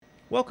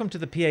Welcome to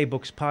the PA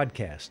Books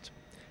podcast.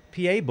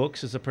 PA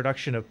Books is a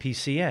production of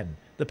PCN,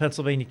 the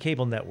Pennsylvania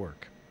Cable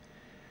Network.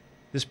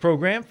 This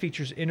program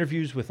features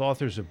interviews with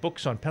authors of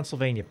books on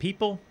Pennsylvania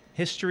people,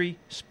 history,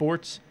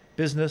 sports,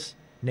 business,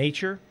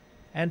 nature,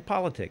 and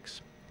politics.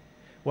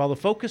 While the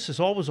focus is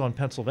always on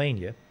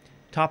Pennsylvania,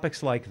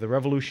 topics like the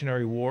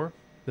Revolutionary War,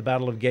 the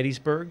Battle of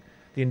Gettysburg,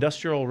 the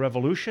Industrial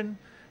Revolution,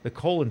 the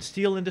coal and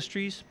steel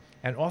industries,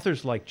 and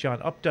authors like John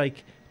Updike,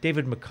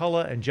 David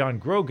McCullough, and John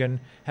Grogan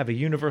have a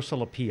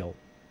universal appeal.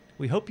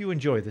 We hope you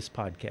enjoy this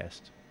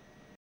podcast.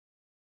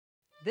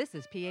 This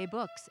is PA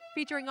Books,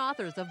 featuring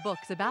authors of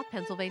books about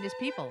Pennsylvania's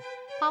people,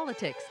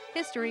 politics,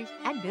 history,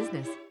 and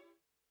business.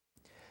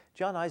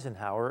 John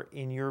Eisenhower,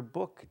 in your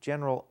book,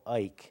 General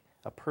Ike,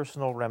 A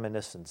Personal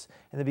Reminiscence,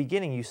 in the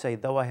beginning you say,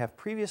 though I have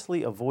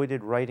previously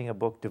avoided writing a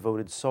book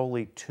devoted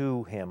solely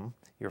to him,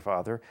 your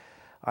father,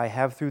 I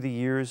have through the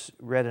years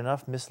read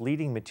enough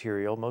misleading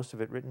material, most of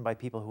it written by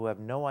people who have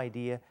no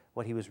idea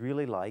what he was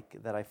really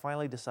like, that I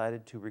finally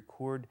decided to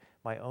record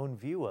my own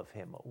view of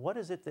him. What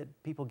is it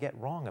that people get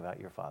wrong about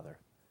your father?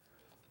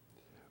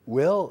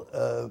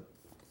 Well,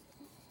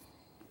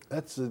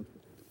 that's a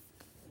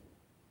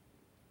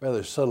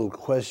rather subtle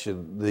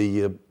question.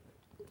 The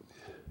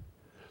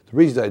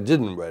reason I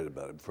didn't write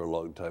about him for a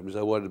long time is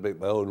I wanted to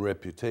make my own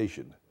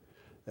reputation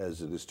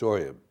as an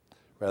historian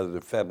rather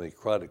than family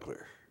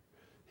chronicler.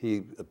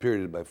 He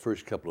appeared in my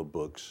first couple of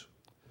books,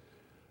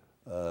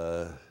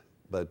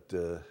 but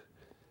then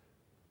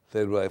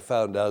when I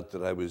found out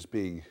that I was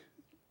being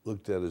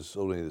looked at as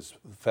only as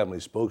family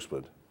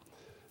spokesman,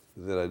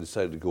 then I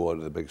decided to go on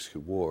to the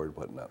Mexican War and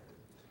whatnot.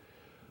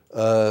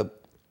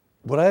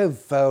 What I have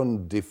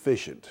found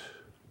deficient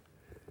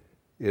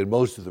in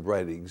most of the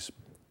writings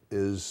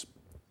is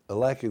a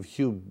lack of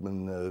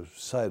human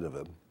side of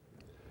him.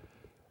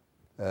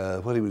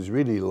 What he was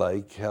really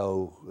like,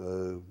 how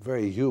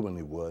very human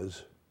he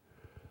was.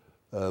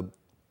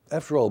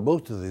 After all,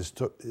 most of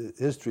the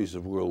histories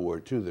of World War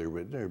II they're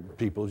written are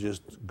people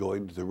just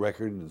going to the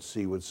record and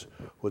see what's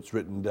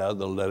written down,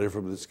 the letter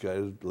from this guy,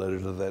 the letter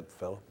to that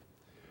fellow.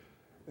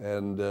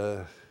 And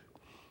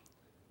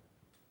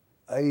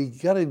I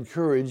got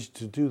encouraged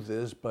to do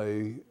this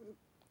by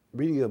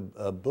reading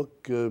a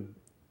book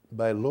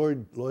by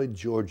Lloyd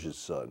George's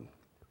son.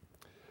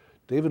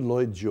 David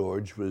Lloyd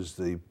George was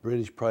the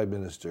British Prime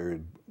Minister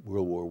in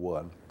World War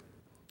I,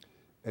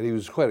 and he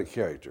was quite a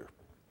character.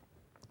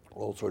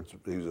 All sorts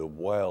of, he was a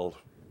wild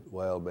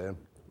man,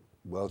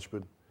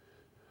 Welshman.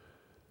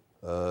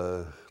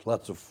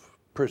 Lots of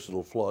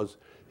personal flaws.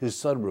 His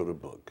son wrote a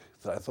book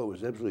that I thought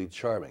was absolutely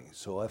charming.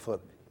 So I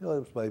thought,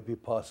 this might be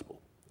possible.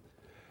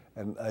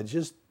 And I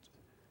just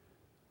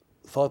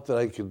thought that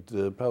I could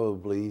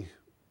probably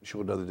show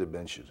another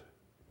dimension.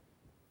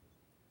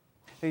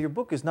 Now, your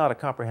book is not a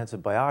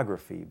comprehensive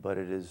biography, but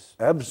it is...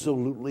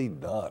 Absolutely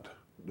not.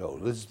 No,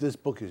 this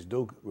book is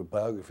no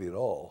biography at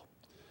all.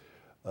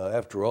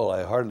 After all,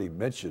 I hardly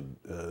mentioned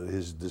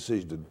his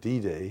decision to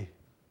D-Day.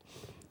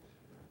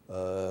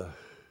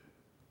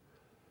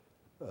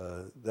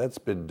 That's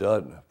been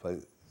done.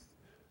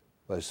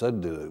 My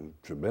son did a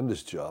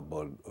tremendous job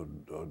on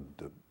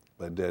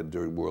my dad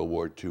during World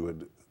War II,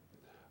 and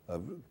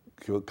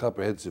a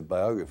comprehensive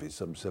biography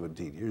some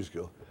 17 years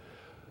ago.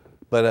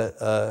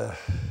 But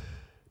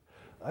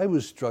I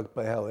was struck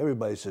by how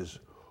everybody says,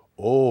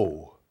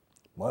 "Oh,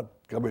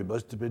 Montgomery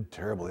must have been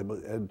terrible,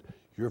 and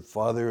your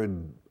father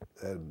and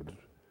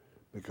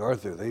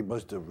MacArthur, they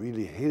must have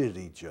really hated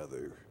each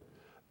other."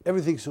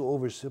 Everything's so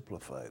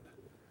oversimplified.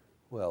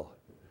 Well,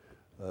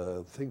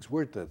 things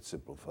weren't that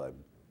simplified.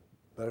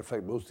 Matter of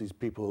fact, most of these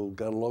people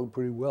got along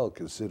pretty well,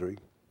 considering.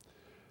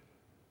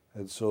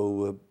 And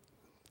so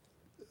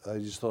I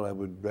just thought I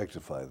would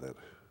rectify that.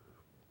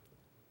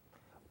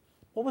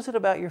 What was it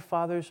about your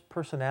father's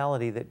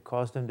personality that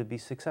caused him to be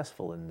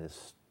successful in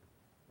this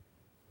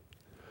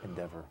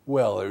endeavor?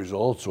 Well, there's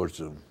all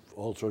sorts of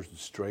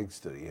strengths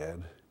that he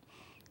had.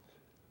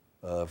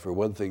 For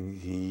one thing,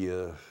 he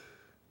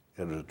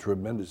had a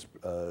tremendous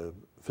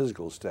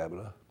physical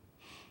stamina.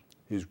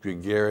 He was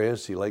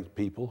gregarious. He liked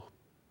people.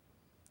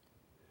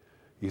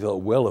 He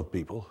thought well of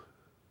people.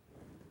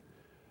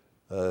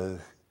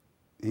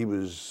 He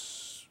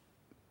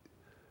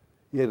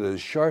had a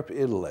sharp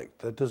intellect.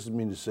 That doesn't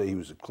mean to say he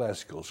was a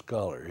classical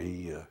scholar.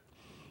 He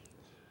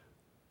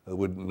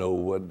wouldn't know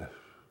one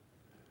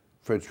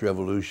French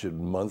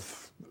Revolution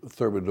month,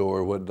 Thermidor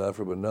or whatnot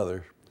from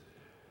another.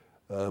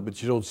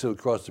 But you don't sit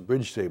across the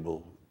bridge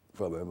table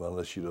from him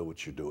unless you know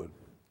what you're doing.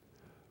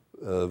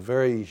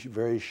 Very,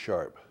 very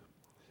sharp.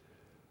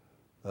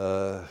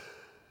 I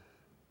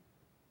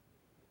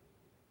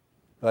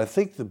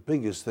think the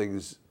biggest thing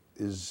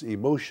is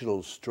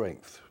emotional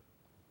strength.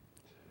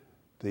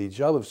 The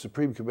job of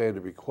Supreme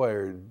Commander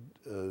required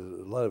a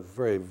lot of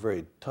very,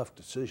 very tough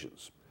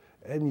decisions.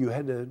 And you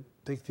had to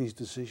take these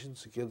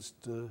decisions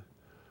against a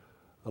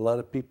lot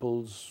of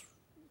people's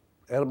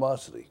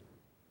animosity,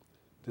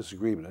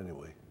 disagreement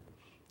anyway.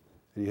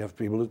 And you have to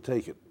be able to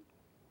take it.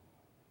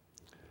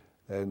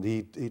 And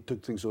he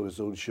took things on his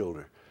own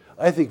shoulder.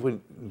 I think the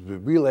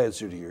real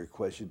answer to your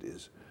question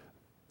is,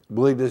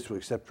 willingness to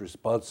accept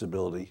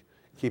responsibility,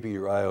 keeping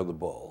your eye on the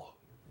ball.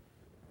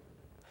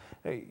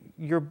 In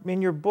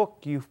your book,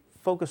 you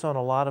focus on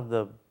a lot of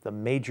the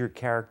major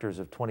characters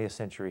of 20th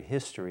century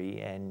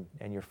history and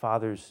your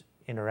father's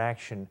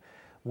interaction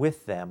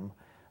with them.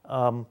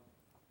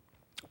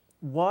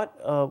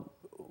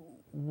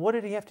 What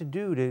did he have to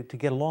do to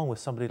get along with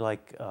somebody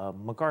like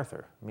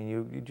MacArthur? I mean,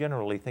 you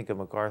generally think of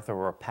MacArthur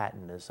or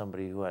Patton as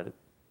somebody who had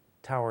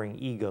towering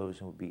egos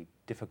and would be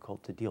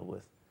difficult to deal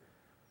with.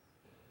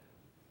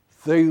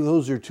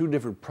 Those are two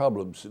different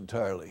problems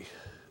entirely.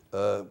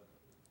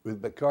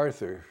 With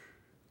MacArthur,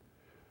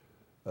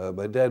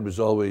 my dad was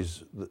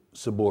always the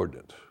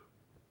subordinate.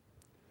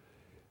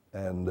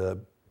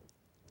 And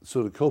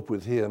so to cope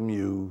with him,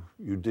 you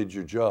did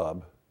your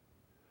job.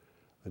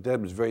 My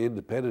dad was very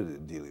independent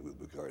in dealing with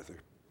MacArthur.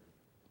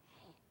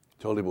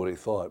 Told him what he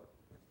thought.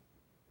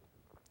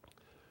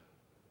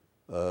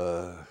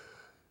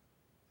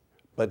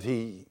 But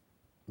he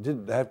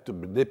didn't have to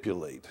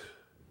manipulate.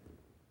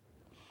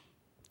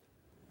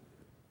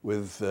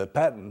 With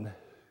Patton,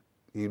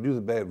 he knew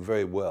the man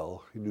very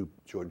well. He knew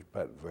George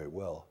Patton very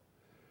well.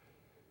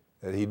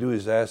 And he knew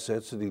his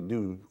assets and he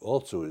knew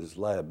also his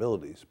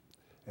liabilities.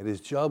 And his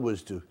job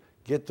was to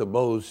get the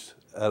most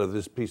out of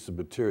this piece of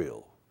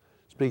material.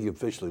 Speaking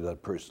officially,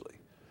 not personally.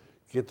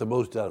 Get the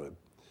most out of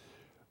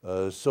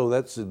it. So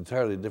that's an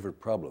entirely different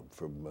problem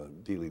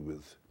from dealing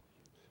with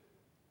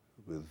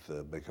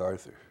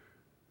MacArthur.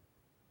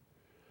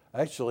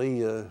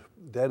 Actually,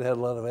 Dad had a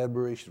lot of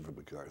admiration for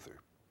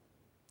MacArthur,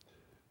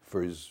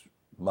 for his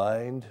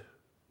mind.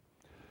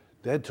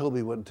 Dad told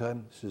me one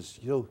time, he says,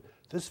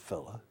 this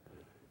fella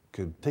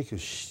could take a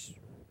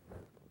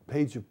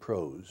page of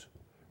prose,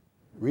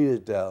 read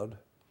it down,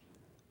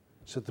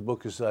 set the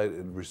book aside,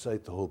 and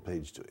recite the whole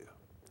page to you.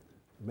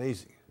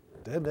 Amazing.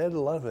 Dad had a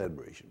lot of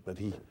admiration, but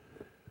he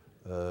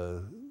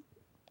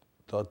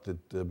thought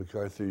that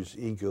MacArthur's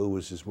ego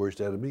was his worst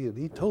enemy, and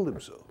he told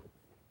him so.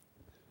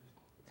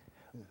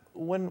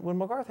 When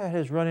MacArthur had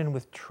his run-in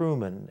with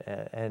Truman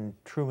and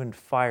Truman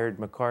fired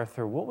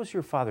MacArthur, what was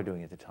your father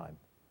doing at the time?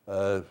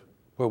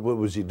 What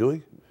was he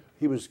doing?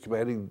 He was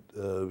commanding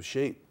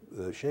SHAPE.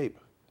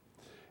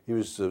 He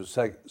was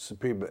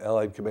Supreme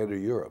Allied Commander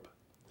of Europe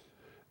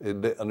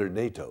under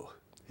NATO.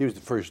 He was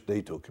the first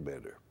NATO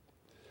commander.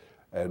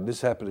 And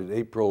this happened in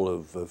April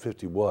of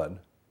 51.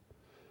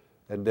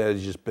 And Dad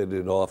had just been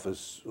in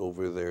office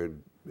over there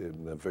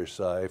in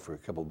Versailles for a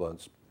couple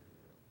months.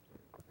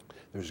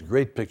 There's a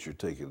great picture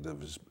taken of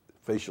his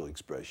facial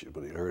expression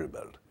when he heard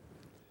about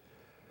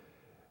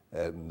it.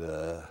 And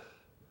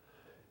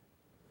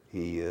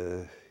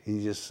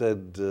he just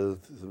said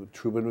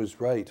Truman was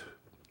right,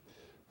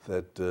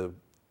 that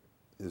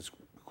his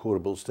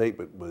quotable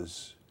statement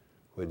was,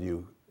 when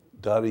you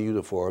don a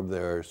uniform,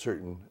 there are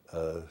certain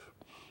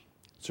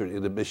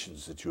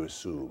inhibitions that you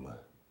assume.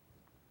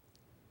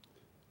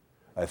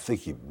 I think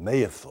he may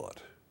have thought,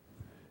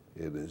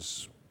 in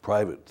his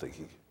private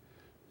thinking,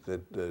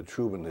 that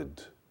Truman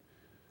had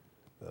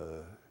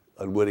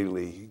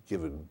unwittingly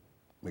given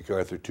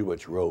MacArthur too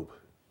much rope.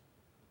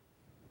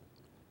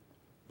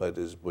 But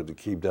when it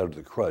came down to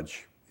the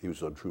crunch, he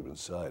was on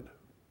Truman's side.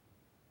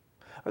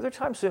 Are there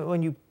times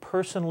when you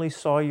personally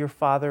saw your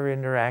father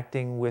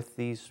interacting with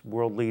these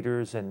world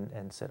leaders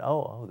and said,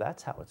 oh,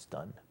 that's how it's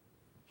done?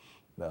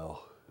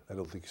 No, I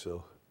don't think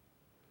so.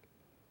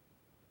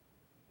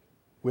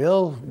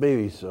 Well,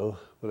 maybe so.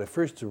 When I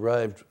first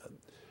arrived,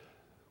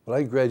 when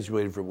I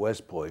graduated from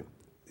West Point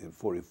in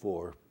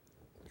 '44,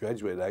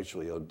 graduated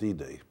actually on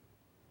D-Day,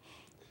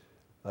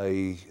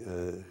 I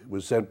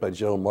was sent by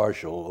General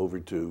Marshall over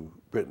to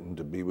Britain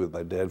to be with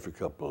my dad for a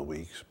couple of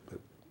weeks,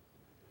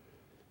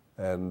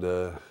 and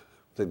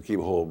then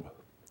came home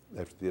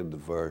after the end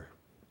of our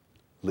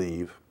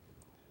leave.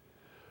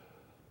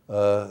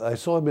 I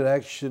saw him in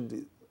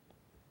action.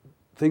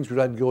 Things were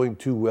not going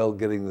too well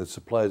getting the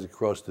supplies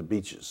across the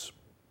beaches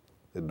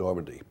in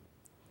Normandy.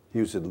 He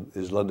was in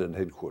his London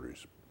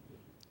headquarters.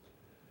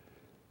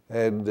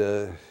 And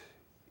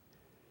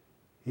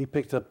he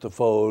picked up the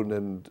phone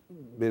and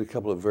made a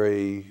couple of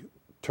very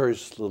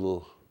terse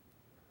little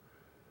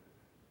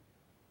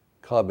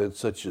comments,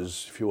 such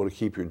as, if you want to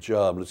keep your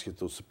job, let's get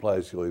those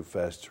supplies going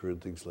faster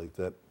and things like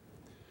that.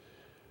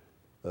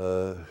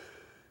 But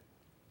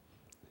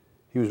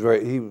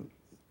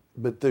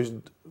there's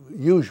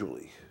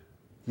usually,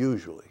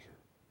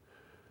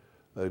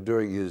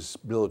 during his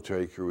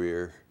military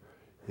career,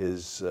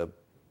 his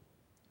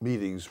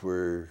meetings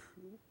were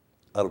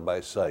out of my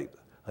sight.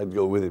 I'd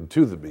go with him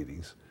to the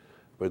meetings,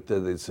 but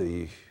then they'd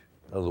say,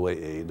 out of the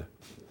way, aid,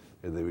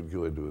 and they would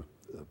go into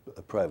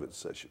a private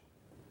session.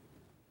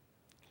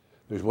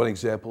 There's one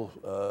example.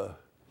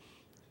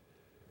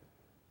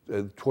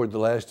 Toward the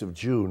last of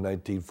June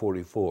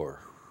 1944,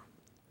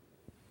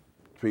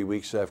 3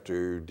 weeks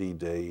after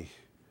D-Day,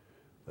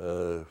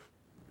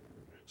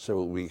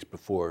 several weeks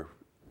before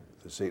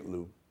the St.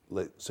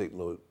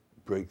 Louis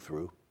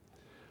breakthrough,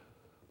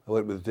 I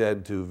went with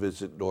Dad to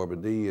visit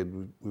Normandy,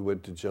 and we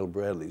went to General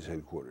Bradley's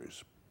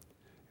headquarters.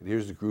 And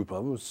here's a group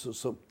of them,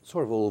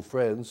 sort of old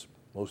friends,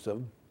 most of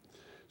them,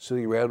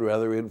 sitting around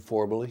rather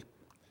informally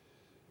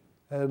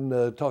and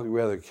talking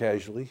rather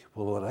casually.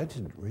 Well, what I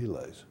didn't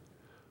realize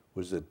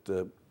was that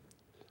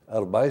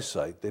out of my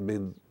sight, they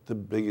made the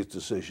biggest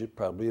decision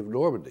probably of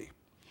Normandy.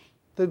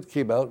 Then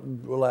came out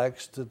and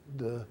relaxed, and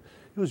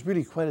it was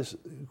really quite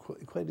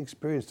an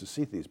experience to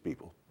see these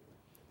people.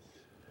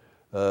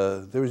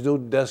 There was no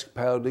desk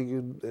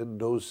pounding and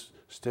no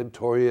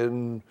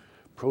stentorian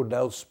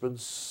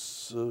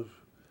pronouncements.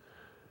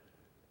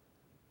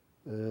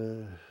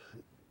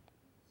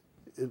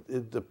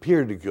 It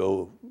appeared to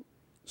go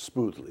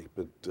smoothly,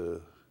 but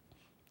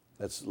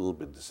that's a little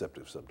bit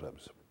deceptive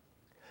sometimes.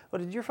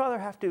 Well, did your father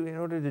have to, in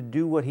order to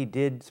do what he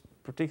did,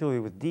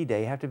 particularly with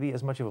D-Day, have to be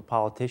as much of a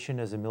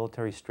politician as a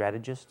military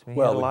strategist? I mean,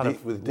 well,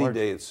 with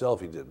D-Day itself,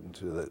 he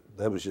didn't.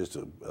 That was just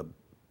a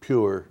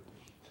pure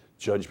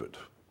judgment,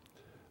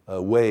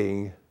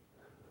 weighing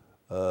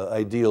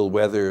ideal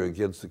weather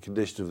against the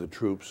condition of the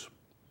troops.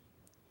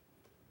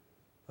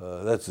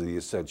 That's the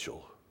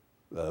essential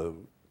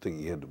thing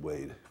he had to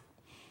weigh.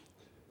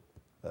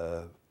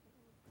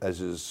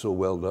 As is so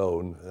well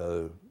known,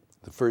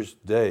 the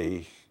first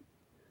day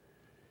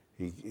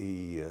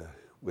he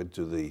went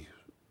to the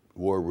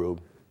war room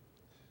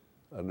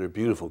under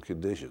beautiful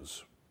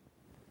conditions,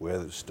 where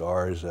the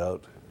stars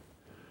out.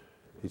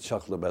 He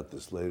chuckled about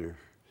this later,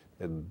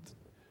 and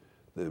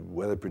the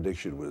weather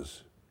prediction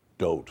was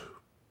don't.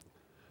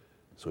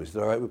 So he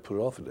said, all right, we'll put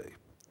it off a day.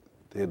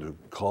 They had to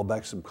call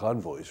back some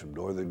convoys from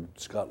northern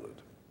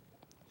Scotland.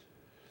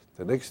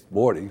 The next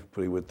morning,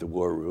 when he went to the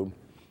war room,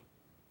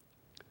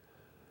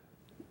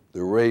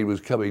 the rain was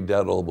coming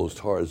down almost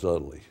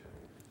horizontally.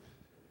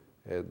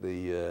 And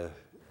the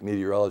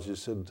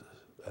meteorologist said,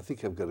 I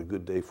think I've got a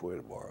good day for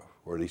you tomorrow,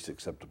 or at least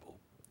acceptable.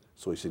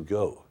 So he said,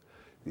 go.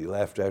 And he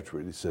laughed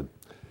afterward. He said,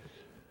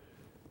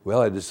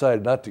 well, I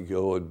decided not to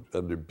go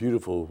under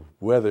beautiful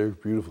weather,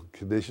 beautiful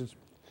conditions.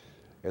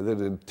 And then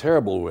in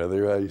terrible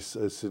weather, I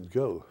said,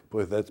 go.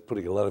 Boy, that's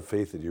putting a lot of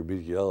faith in your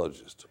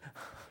meteorologist.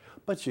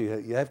 But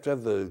you have to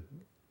have the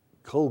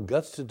cold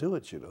guts to do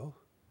it, you know.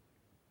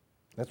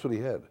 That's what he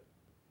had.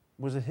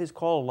 Was it his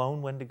call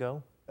alone when to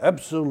go?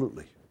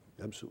 Absolutely,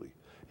 absolutely.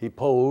 He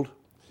polled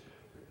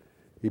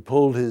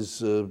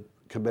his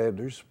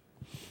commanders,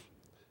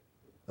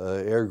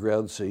 air,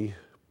 ground, sea.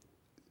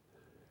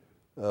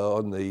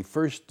 On the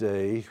first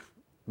day,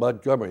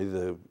 Montgomery,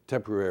 the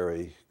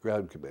temporary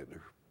ground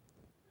commander,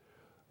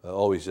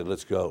 always said,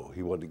 let's go.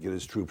 He wanted to get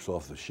his troops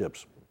off the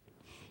ships.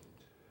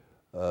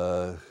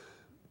 The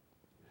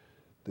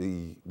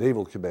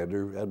naval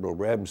commander, Admiral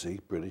Ramsey,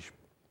 British,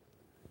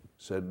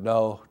 said,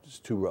 no, it's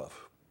too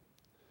rough.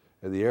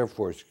 And the Air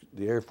Force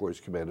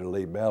commander,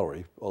 Leigh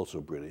Mallory,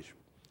 also British,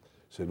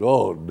 said,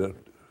 oh, no,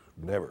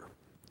 never.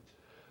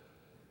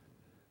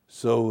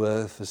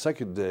 So the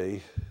second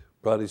day,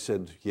 Brodie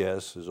said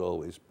yes, as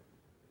always.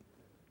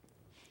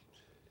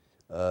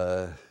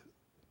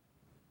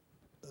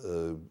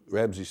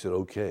 Ramsey said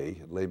okay,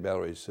 and Leigh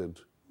Mallory said,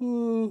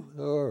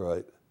 all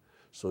right.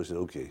 So he said,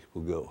 okay,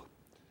 we'll go.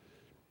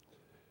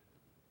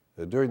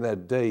 During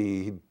that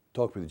day, he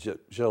talked with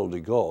General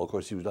de Gaulle. Of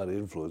course, he was not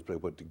influenced by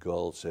what de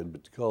Gaulle said,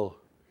 but de Gaulle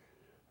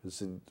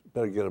said,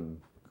 better get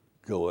them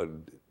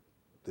going.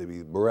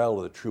 The morale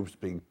of the troops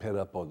being pent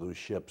up on those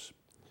ships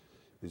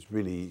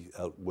really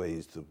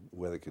outweighs the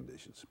weather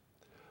conditions.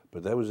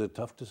 But that was a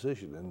tough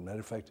decision. And matter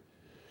of fact,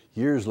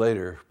 years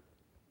later,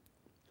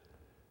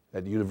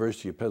 at the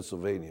University of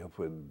Pennsylvania,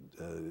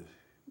 when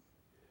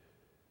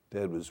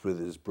Dad was with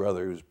his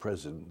brother, who was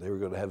president, they were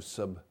going to have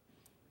some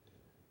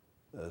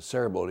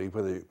ceremony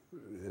where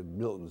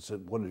Milton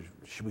said,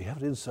 should we have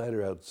it inside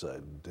or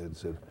outside? And Dad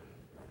said,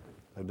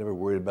 I've never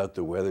worried about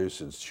the weather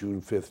since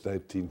June 5th,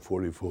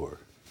 1944.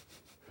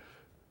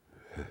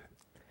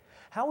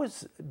 How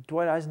was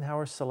Dwight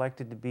Eisenhower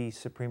selected to be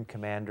Supreme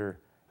Commander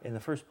in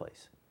the first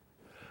place?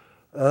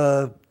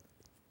 By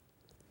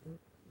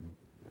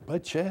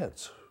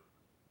chance.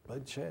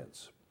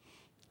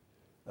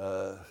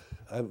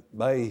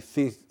 My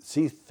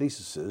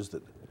thesis is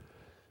that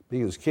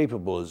being as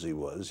capable as he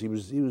was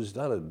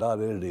not a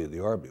non-entity in the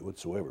Army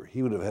whatsoever.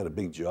 He would have had a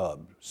big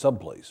job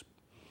someplace.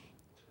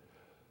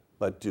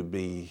 But to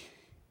be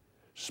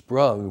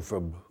sprung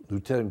from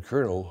Lieutenant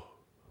Colonel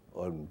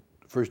on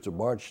 1st of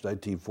March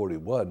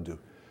 1941 to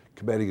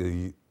commanding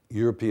a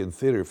European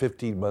theater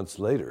 15 months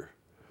later,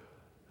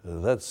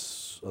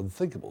 that's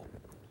unthinkable.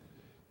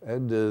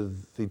 And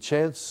the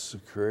chance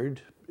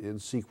occurred in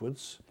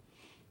sequence.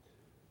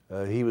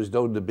 He was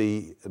known to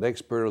be an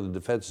expert on the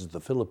defenses of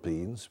the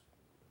Philippines,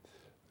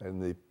 and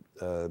the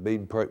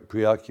main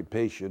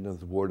preoccupation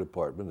of the War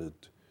Department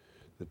at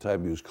the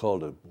time he was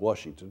called to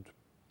Washington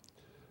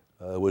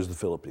was the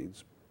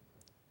Philippines.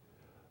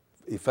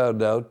 He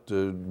found out,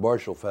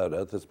 Marshall found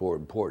out, that's more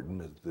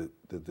important,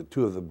 that the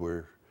two of them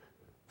were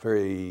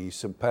very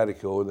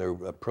simpatico in their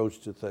approach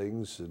to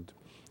things and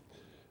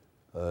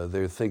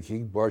their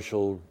thinking.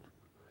 Marshall,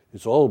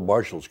 it's all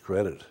Marshall's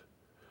credit.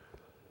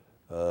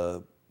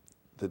 It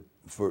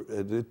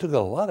took a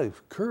lot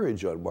of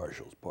courage on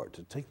Marshall's part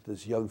to take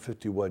this young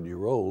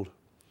 51-year-old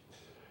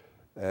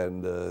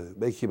and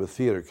make him a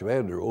theater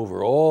commander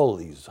over all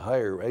these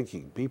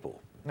higher-ranking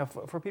people. Now,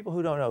 for people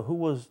who don't know, who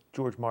was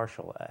George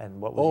Marshall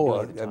and what was he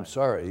doing at the time? I'm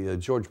sorry.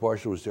 George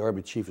Marshall was the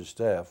Army Chief of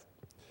Staff,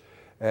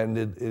 and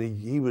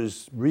he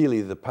was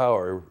really the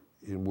power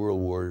in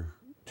World War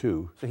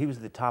II. So he was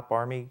the top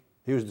Army?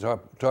 He was the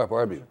top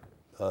Army,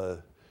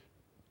 the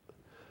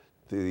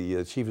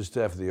Chief of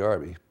Staff of the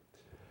Army.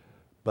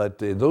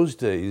 But in those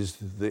days,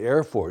 the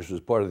Air Force was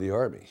part of the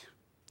Army.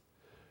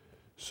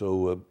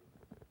 So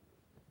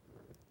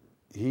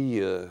he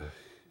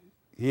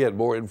had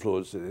more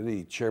influence than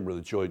any chairman of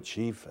the Joint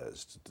Chief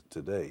has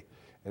today.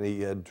 And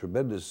he had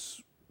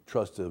tremendous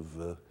trust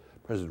of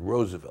President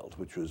Roosevelt,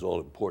 which was all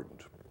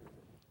important.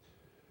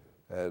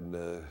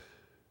 And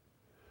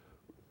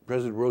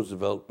President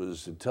Roosevelt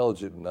was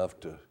intelligent enough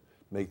to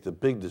make the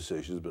big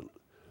decisions, but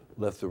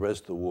left the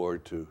rest of the war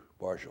to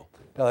Marshall.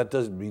 Now, that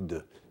doesn't mean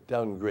to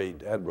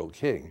downgrade Admiral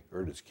King,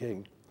 Ernest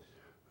King,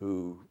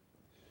 who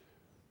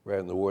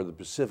ran the war in the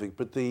Pacific,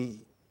 but I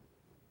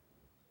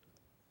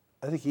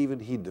think even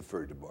he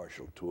deferred to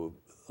Marshall to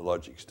a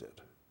large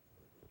extent.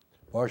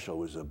 Marshall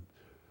was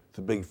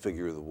the big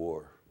figure of the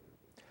war.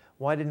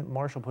 Why didn't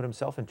Marshall put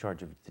himself in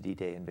charge of the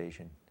D-Day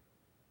invasion?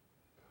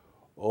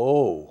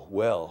 Oh,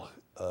 well,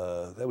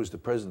 that was the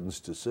president's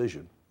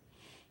decision.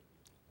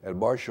 And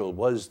Marshall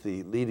was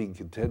the leading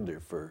contender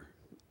for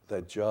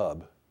that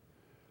job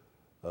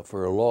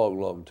for a long,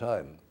 long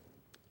time.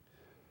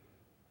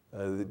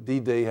 The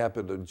D-Day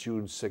happened on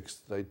June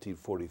 6,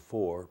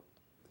 1944.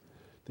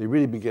 They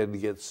really began to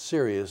get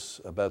serious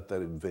about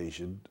that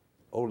invasion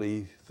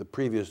only the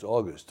previous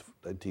August,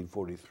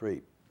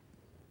 1943.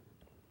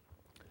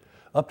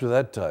 Up to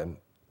that time,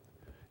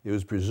 it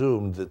was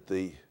presumed that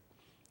the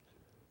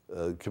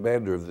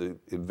commander of the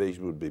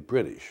invasion would be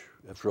British.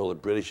 After all, the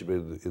British had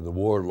been in the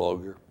war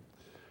longer.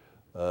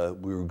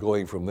 We were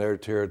going from their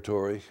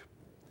territory.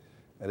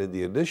 And in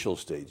the initial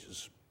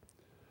stages,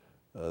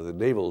 the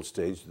naval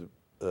stage,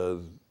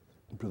 the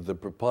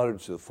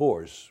preponderance of the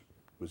force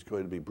was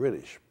going to be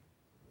British.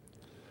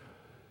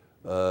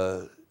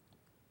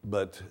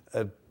 But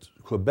at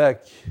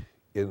Quebec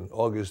in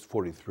August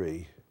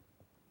 43,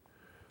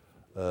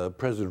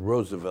 President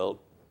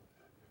Roosevelt,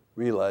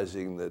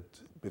 realizing that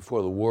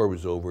before the war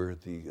was over,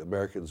 the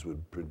Americans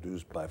would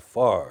produce by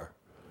far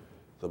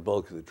the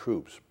bulk of the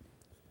troops,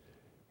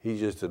 he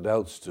just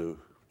announced to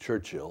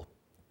Churchill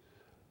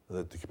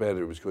that the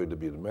commander was going to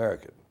be an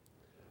American.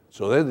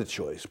 So then the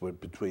choice went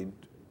between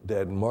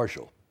Dad and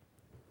Marshall.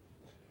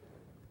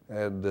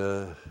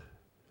 And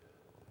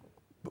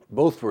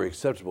both were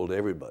acceptable to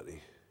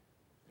everybody.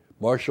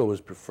 Marshall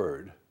was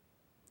preferred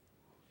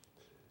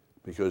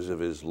because of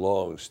his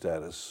long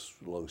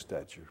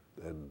stature.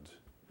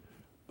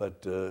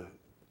 But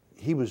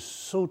he was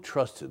so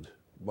trusted,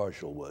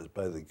 Marshall was,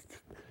 by the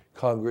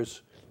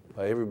Congress,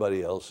 by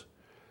everybody else.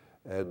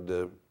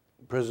 And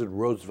President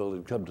Roosevelt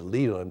had come to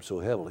lean on him so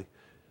heavily.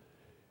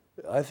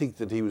 I think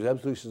that he was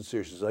absolutely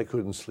sincere. He says, I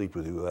couldn't sleep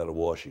with you out of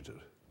Washington.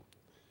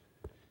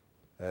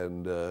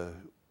 And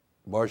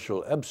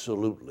Marshall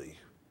absolutely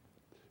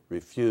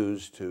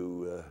refused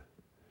to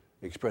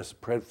express a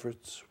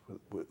preference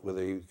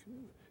whether he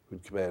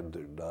would command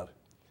or not.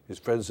 His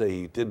friends say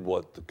he did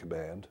want the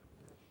command.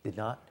 Did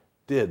not?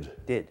 Did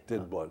Huh.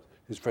 want.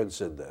 His friends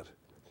said that.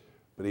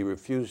 But he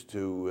refused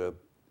to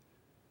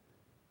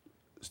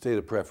state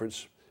a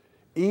preference,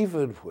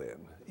 even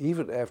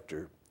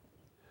after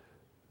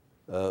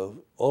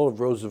all of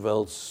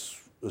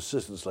Roosevelt's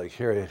assistants, like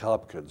Harry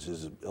Hopkins,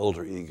 his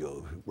elder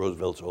ego,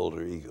 Roosevelt's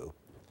older ego,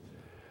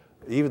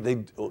 even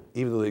though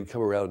they'd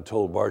come around and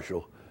told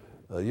Marshall,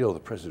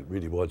 the president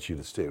really wants you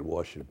to stay in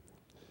Washington.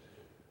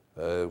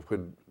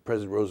 When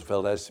President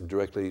Roosevelt asked him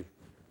directly,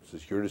 "This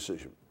is your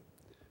decision,"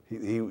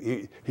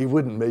 he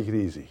wouldn't make it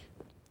easy.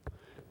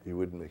 He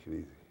wouldn't make it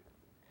easy.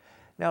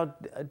 Now,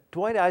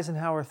 Dwight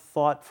Eisenhower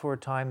thought for a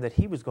time that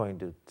he was going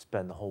to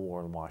spend the whole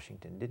war in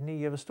Washington, didn't he?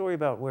 You have a story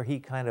about where he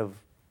kind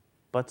of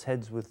butts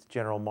heads with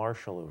General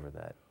Marshall over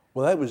that.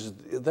 Well, that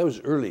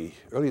was early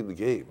in the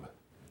game.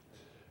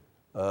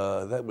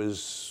 That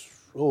was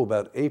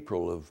about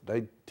April of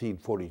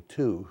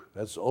 1942.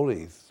 That's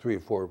only 3 or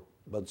 4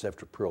 months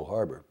after Pearl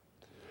Harbor.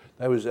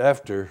 That was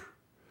after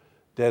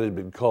Dad had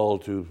been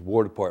called to the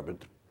War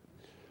Department.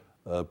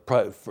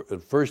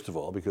 First of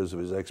all, because of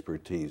his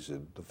expertise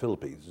in the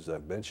Philippines, as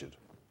I've mentioned.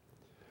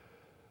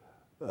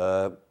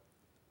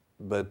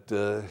 But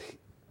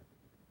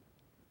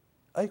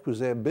Ike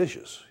was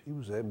ambitious. He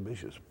was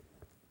ambitious.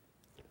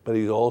 But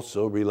he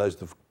also realized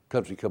the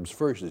country comes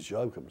first, his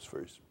job comes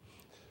first.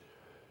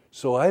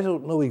 So I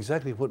don't know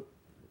exactly what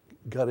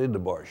got into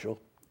Marshall.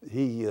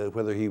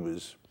 Whether he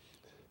was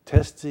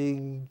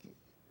testing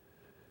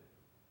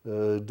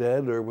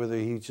Dad or whether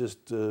he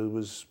just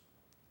was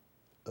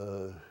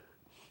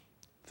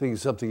thinking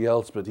something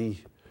else, but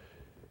he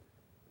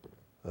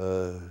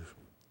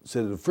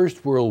said in the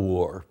First World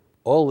War,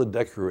 all the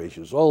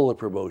decorations, all the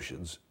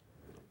promotions,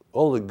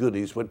 all the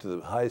goodies went to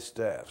the high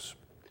staffs.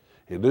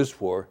 In this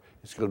war,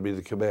 it's going to be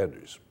the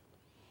commanders.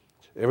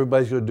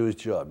 Everybody's going to do his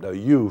job. Now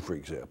you, for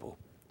example,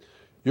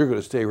 you're going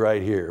to stay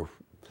right here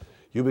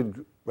You've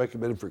been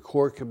recommended for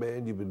Corps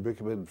Command. You've been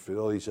recommended for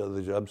all these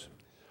other jobs.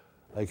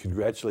 I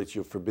congratulate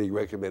you for being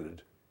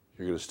recommended.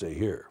 You're going to stay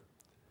here.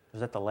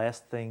 Was that the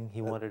last thing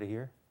he wanted to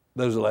hear?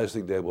 That was the last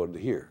thing Dad wanted to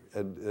hear.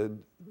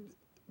 And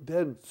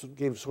Dad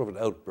gave sort of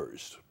an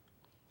outburst.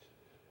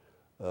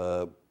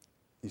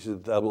 He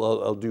said,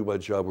 I'll do my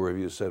job wherever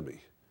you send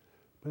me.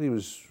 But he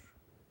was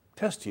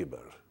testy about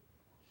it.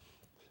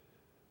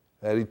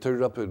 And he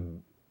turned up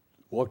and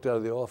walked out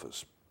of the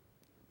office.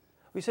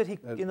 You said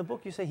in the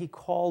book you say he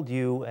called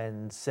you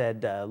and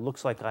said,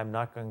 looks like I'm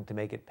not going to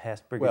make it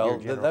past Brigadier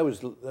General.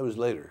 That was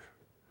later.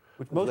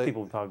 Which most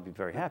people would probably be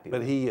very happy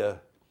with.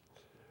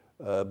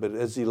 But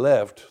as he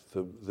left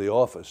the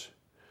office,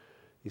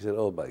 he said,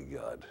 oh my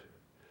God.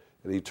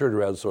 And he turned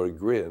around and sort of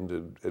grinned,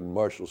 and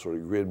Marshall sort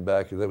of grinned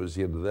back, and that was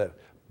the end of that.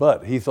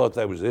 But he thought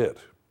that was it.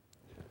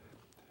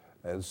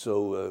 And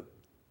so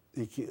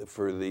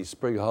for the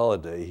spring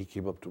holiday, he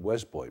came up to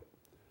West Point.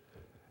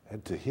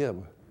 And to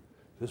him,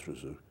 this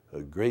was a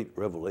great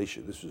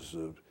revelation. This was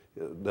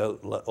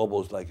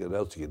almost like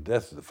announcing a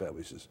death to the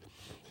family. He says,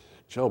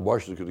 General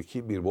Marshall is going to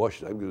keep me in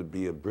Washington. I'm going to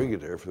be a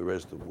brigadier for the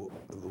rest of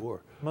the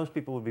war. Most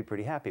people would be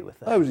pretty happy with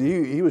that.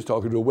 He was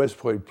talking to a West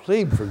Point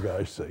plebe, for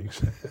gosh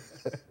sakes.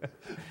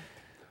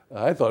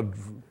 I thought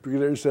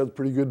brigadier sounds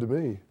pretty good to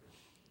me.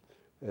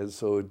 And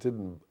so it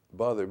didn't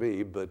bother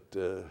me, but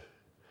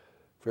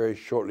very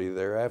shortly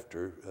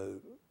thereafter,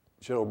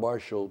 General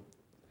Marshall,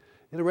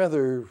 in a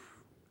rather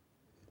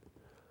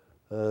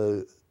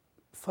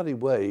funny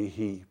way,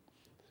 he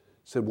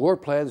said, War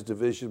Plans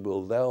Division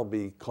will now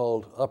be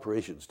called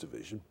Operations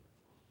Division,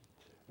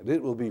 and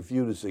it will be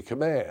viewed as a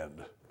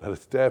command, not a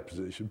staff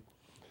position.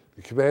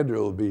 The commander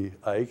will be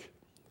Ike,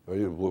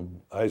 or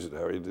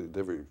Eisenhower, he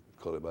never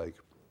called him Ike.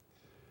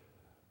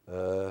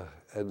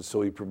 And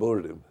so he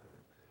promoted him.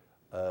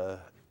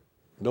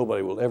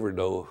 Nobody will ever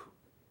know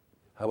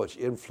how much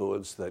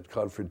influence that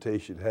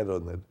confrontation had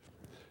on that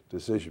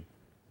decision.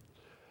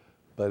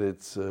 But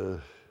it's,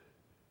 and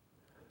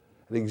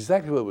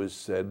exactly what was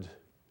said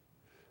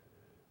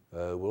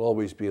will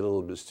always be a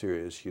little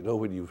mysterious. You know,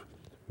 when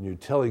you're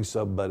telling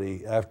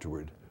somebody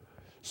afterward,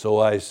 so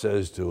I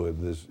says to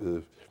him, this,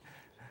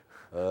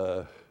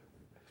 I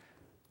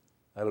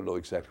don't know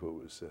exactly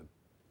what was said.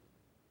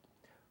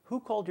 Who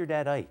called your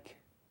dad Ike?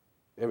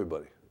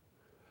 Everybody.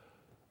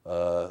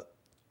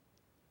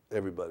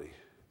 Everybody.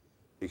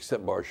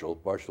 Except Marshall.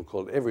 Marshall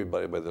called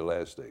everybody by their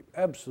last name.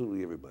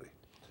 Absolutely everybody.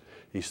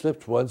 He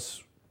slipped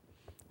once.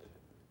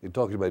 In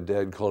talking to my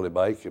dad, called him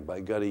Ike, and by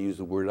God, he used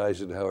the word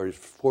Eisenhower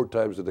 4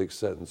 times the next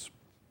sentence.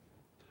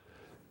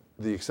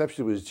 The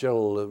exception was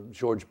General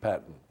George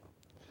Patton.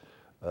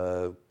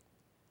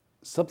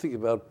 Something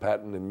about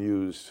Patton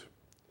amused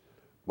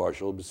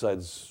Marshall,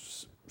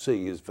 besides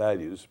seeing his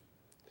values,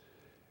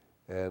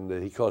 and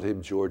he called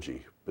him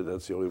Georgie, but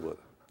that's the only one.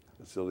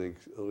 That's the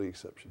only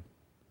exception.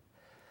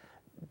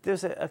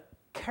 There's a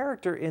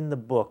character in the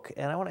book,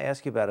 and I want to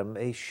ask you about him.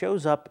 He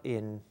shows up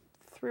in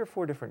 3 or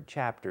 4 different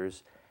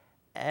chapters.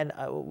 And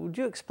would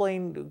you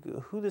explain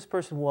who this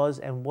person was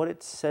and what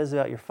it says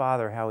about your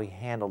father, how he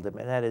handled him?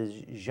 And that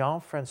is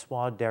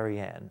Jean-Francois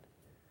Darlan.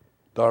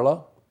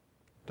 Darlan?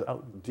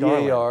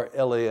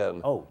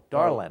 D-A-R-L-A-N. Oh,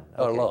 Darlan.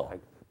 Okay. Darlan.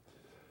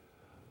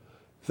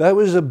 That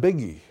was a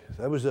biggie.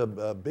 That was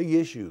a big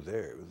issue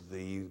there,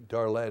 the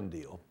Darlan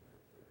deal.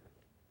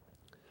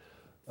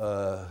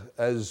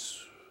 As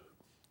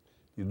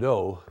you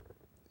know,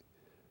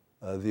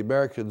 the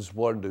Americans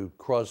wanted to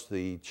cross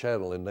the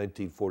Channel in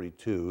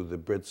 1942. The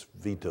Brits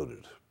vetoed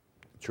it.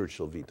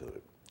 Churchill vetoed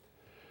it.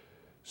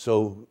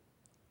 So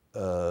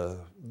the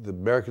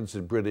Americans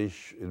and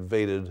British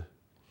invaded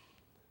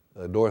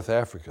North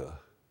Africa,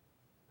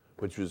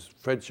 which was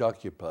French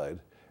occupied,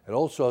 and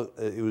also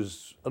it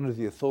was under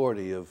the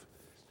authority of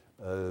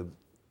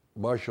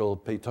Marshal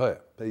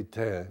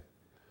Pétain,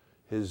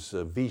 his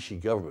Vichy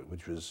government,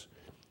 which was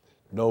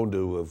known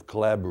to have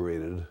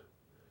collaborated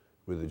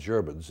with the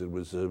Germans. It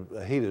was a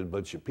hated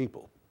bunch of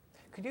people.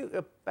 Could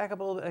you back up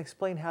a little bit and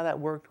explain how that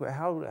worked?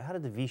 How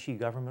did the Vichy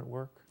government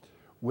work?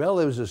 Well,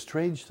 it was a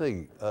strange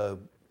thing.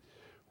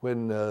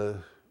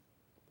 When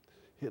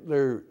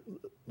Hitler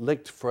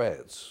licked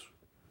France,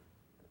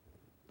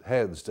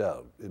 hands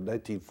down, in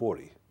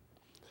 1940,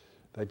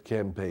 that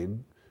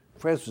campaign,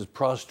 France was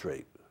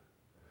prostrate.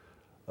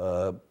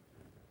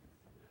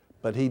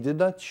 But he did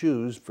not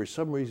choose, for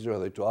some reason or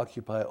other, to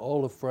occupy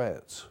all of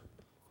France.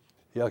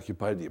 He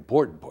occupied the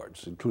important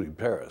parts, including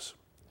Paris.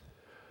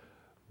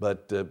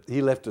 But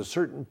he left a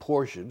certain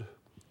portion,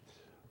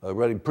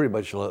 running pretty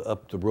much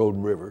up the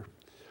Rhone River,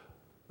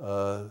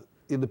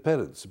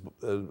 independent,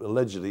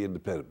 allegedly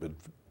independent, but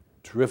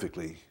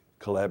terrifically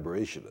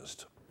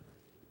collaborationist.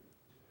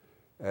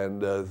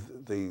 And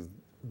the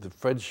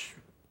French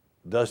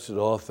dusted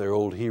off their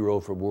old hero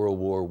from World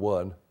War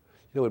I. You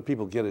know, when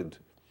people get in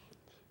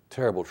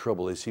terrible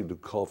trouble, they seem to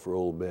call for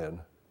old men,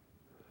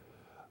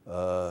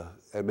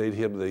 and made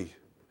him the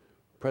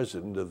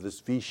president of this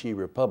Vichy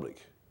Republic.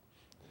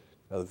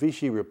 Now, the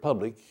Vichy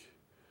Republic,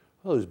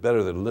 well, it was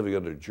better than living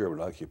under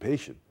German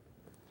occupation,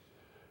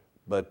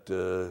 but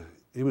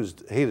it was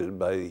hated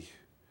by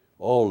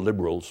all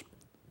liberals,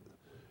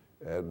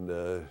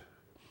 and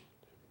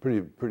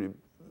pretty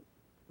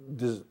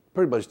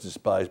much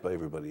despised by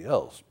everybody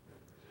else.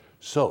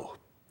 So,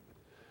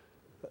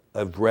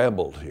 I've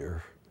rambled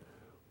here.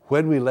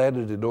 When we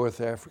landed in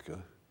North Africa,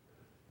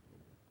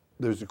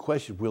 there's a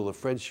question, will the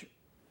French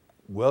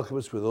welcome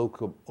us with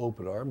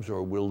open arms,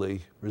 or will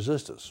they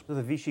resist us? So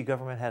the Vichy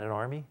government had an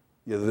army?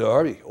 Yeah, the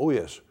army, oh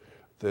yes.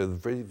 The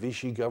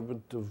Vichy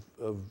government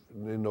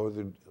in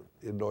northern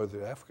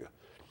Africa.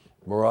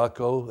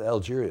 Morocco,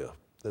 Algeria,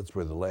 that's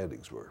where the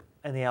landings were.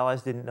 And the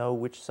Allies didn't know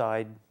which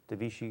side the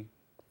Vichy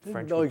Didn't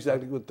French know would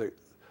exactly what they...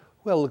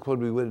 Well, look, when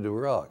we went into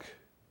Iraq,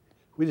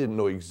 we didn't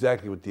know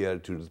exactly what the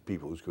attitude of the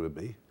people was going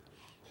to be.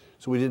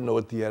 So we didn't know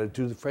what the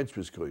attitude of the French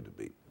was going to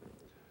be.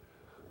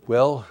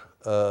 Well,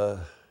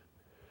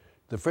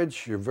 the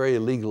French are very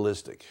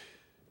legalistic.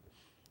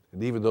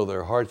 And even though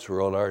their hearts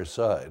were on our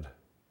side,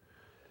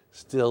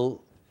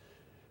 still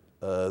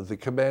the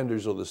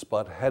commanders on the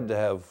spot had to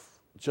have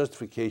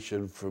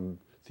justification from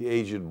the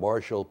agent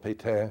Marshal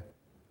Pétain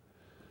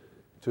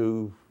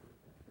to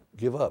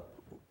give up,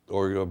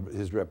 or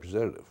his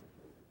representative.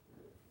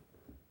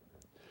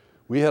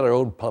 We had our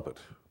own puppet,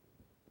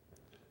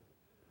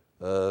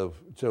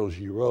 General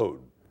Giraud,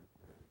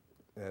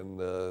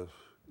 and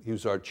he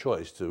was our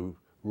choice to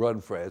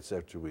run France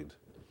after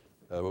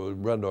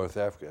run North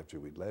Africa after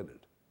we'd landed.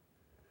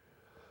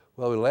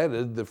 Well, we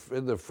landed,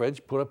 and the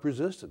French put up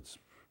resistance,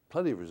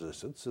 plenty of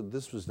resistance, and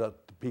this was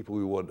not the people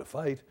we wanted to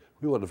fight.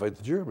 We wanted to fight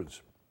the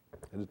Germans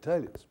and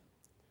Italians.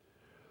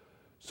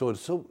 So it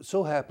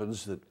so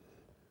happens that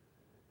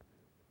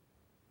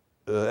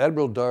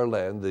Admiral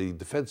Darlan, the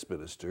defense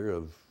minister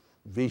of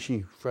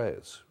Vichy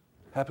France,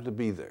 happened to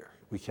be there.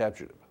 We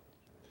captured him.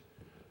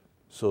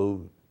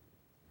 So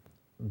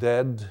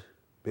Dad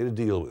made a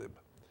deal with him.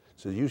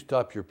 Said, you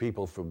stop your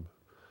people from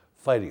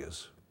fighting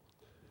us,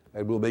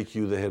 and we'll make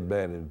you the head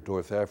man in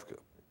North Africa.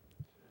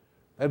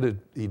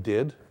 And he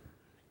did,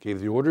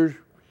 gave the order.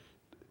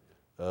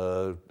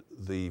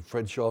 The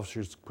French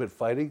officers quit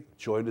fighting,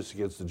 joined us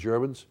against the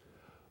Germans.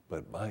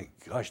 But my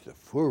gosh, the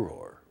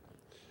furor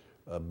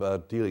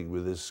about dealing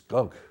with this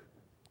skunk,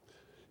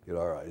 in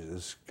our eyes,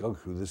 this skunk,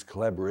 this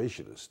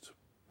collaborationist,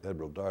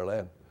 Admiral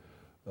Darlan,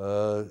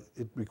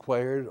 it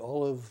required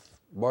all of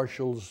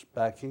Marshall's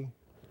backing,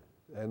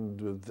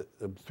 and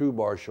through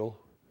Marshall,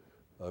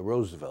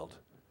 Roosevelt,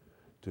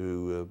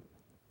 to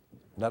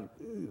Dad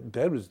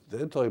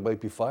thought he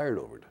might be fired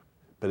over it,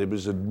 but it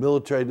was a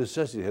military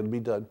necessity; it had to be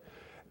done.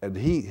 And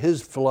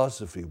his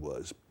philosophy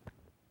was,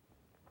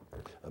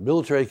 a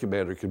military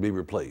commander can be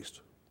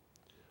replaced.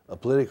 A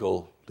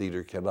political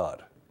leader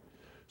cannot.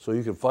 So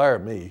you can fire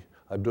me.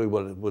 I'm doing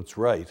what's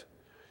right,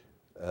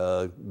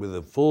 with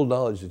the full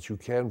knowledge that you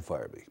can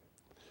fire me.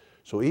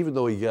 So even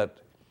though he got a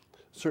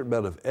certain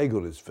amount of egg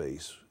on his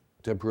face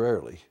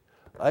temporarily,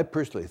 I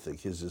personally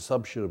think his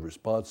assumption of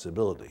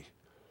responsibility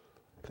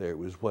there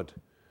was what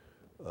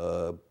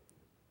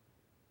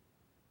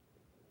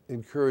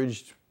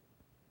encouraged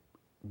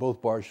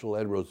both Marshall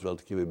and Roosevelt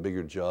to give him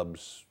bigger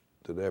jobs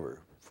than ever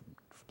from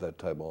that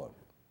time on.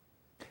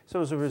 So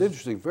as a It's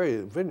interesting, very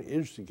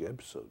interesting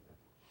episode.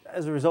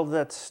 As a result of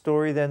that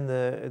story, then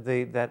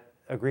that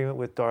agreement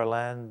with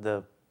Darlan,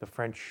 the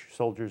French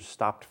soldiers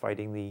stopped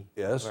fighting the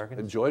Americans?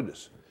 And joined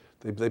us.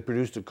 They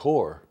produced a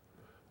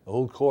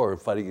whole corps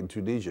fighting in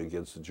Tunisia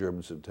against the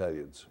Germans and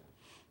Italians.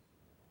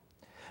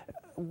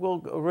 Well,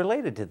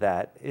 related to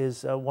that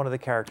is one of the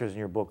characters in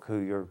your book who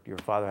your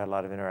father had a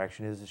lot of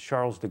interaction is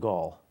Charles de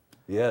Gaulle.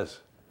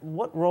 Yes.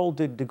 What role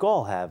did de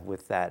Gaulle have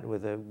with that,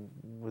 with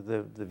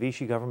the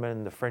Vichy government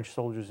and the French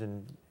soldiers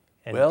and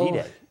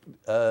D-Day?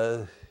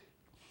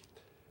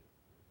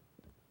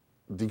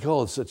 De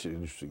Gaulle is such an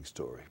interesting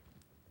story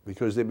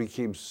because they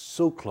became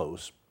so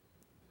close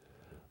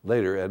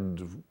later,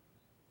 and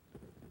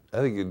I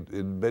think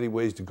in many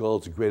ways de Gaulle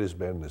is the greatest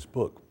man in this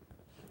book.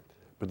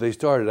 But they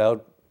started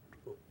out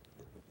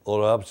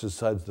on opposite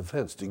sides of the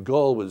fence. De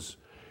Gaulle was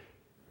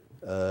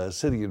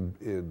sitting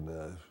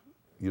in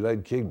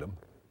United Kingdom.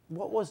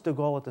 What was de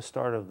Gaulle at the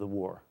start of the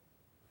war?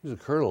 He was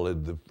a colonel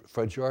in the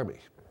French army.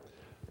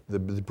 The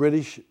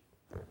British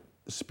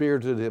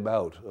spirited him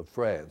out of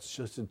France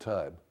just in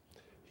time.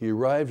 He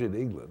arrived in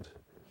England.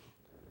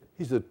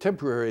 He's a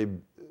temporary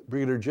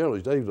brigadier general.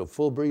 He's not even a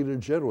full brigadier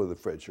general in the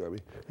French army.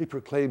 He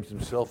proclaims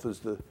himself as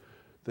the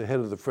head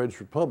of the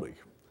French Republic.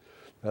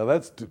 Now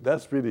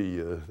that's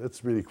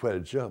really quite a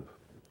jump.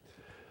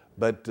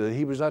 But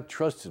he was not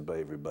trusted by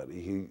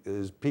everybody.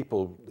 His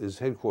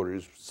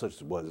headquarters, such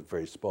as it was,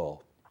 very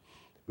small,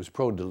 was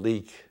prone to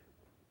leak.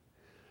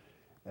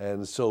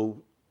 And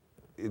so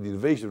in the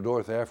invasion of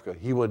North Africa,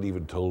 he wasn't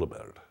even told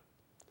about it.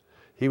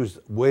 He was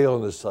way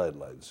on the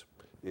sidelines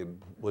in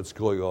what's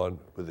going on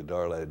with the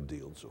Darlan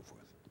deal and so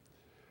forth.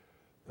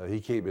 He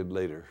came in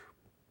later.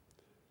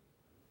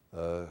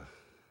 And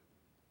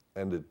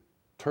it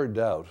turned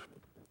out,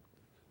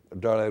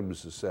 Darlan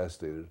was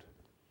assassinated.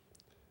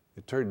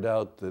 It turned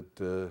out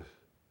that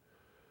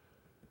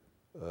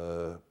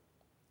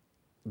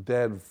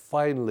Dad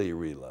finally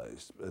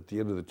realized at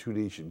the end of the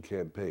Tunisian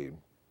campaign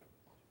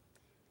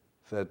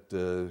that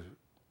the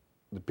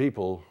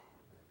people,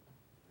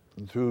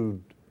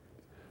 through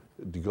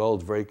de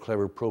Gaulle's very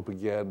clever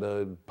propaganda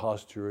and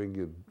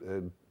posturing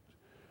and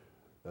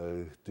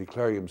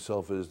declaring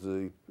himself as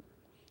the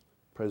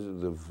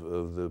president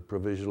of the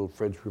Provisional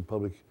French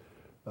Republic,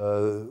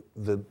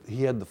 that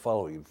he had the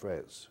following in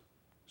France.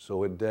 So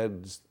when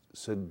Dad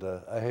said,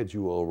 "I had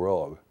you all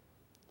wrong.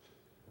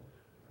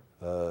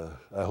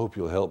 I hope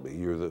you'll help me.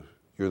 You're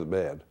the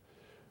man."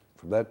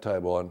 From that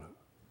time on,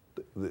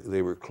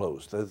 they were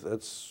close.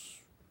 That's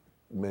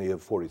May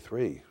of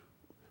 '43,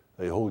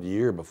 a whole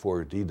year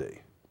before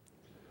D-Day,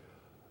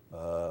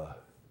 or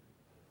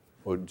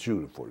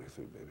June of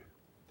 '43 maybe.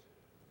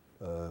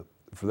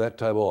 From that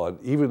time on,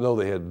 even though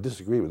they had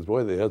disagreements,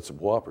 boy, they had some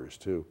whoppers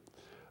too,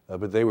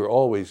 but they were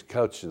always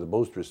couched in the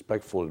most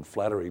respectful and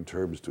flattering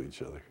terms to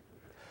each other.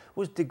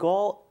 Was de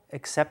Gaulle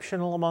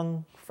exceptional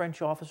among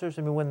French officers?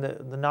 I mean, when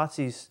the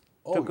Nazis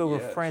took over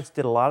France,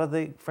 did a lot of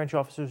the French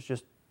officers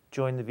just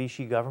join the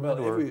Vichy government?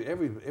 Well,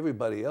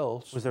 everybody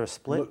else. Was there a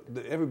split?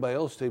 Everybody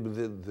else stayed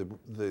within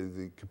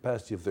the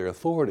capacity of their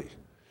authority.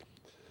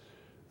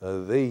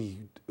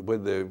 When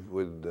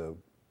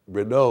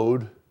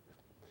Renaud,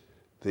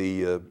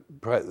 the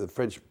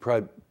French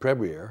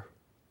premier,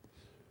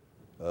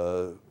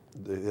 the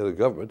head of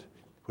government,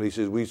 when he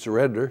says we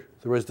surrender,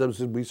 the rest of them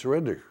said we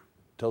surrender.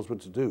 Tell us what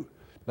to do.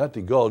 Not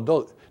de Gaulle.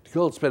 De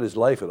Gaulle spent his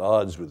life at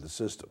odds with the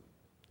system.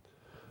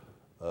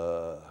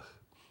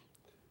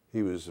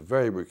 He was a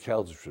very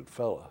recalcitrant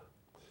fellow.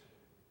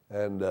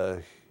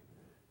 And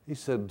he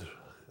said,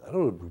 "I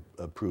don't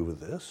approve of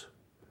this.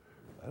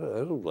 I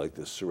don't like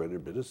this surrender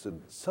business."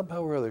 And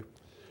somehow or other,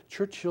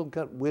 Churchill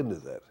got wind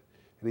of that.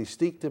 And he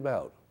sneaked him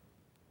out.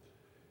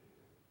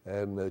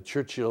 And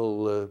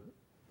Churchill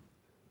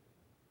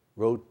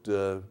wrote,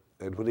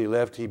 and when he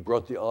left, he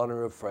brought the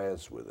honor of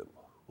France with him.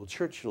 Well,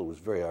 Churchill was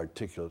very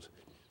articulate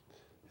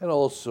and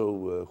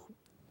also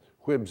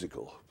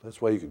whimsical.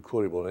 That's why you could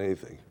quote him on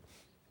anything.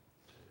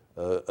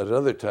 At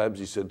other times,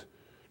 he said,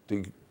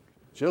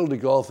 "General de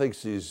Gaulle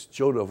thinks he's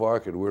Joan of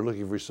Arc, and we're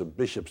looking for some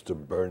bishops to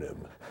burn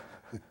him."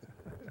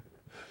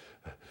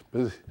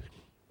 But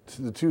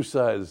to the two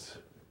sides.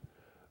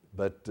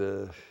 But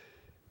de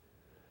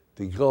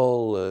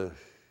Gaulle,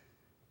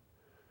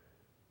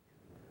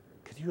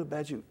 can you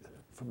imagine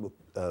from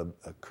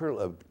a colonel,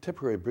 a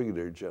temporary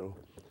brigadier general,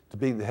 to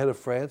being the head of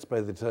France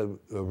by the time,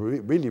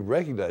 really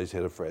recognized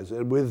head of France,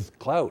 and with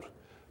clout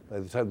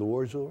by the time the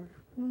war's over?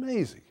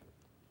 Amazing.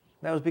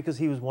 That was because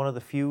he was one of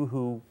the few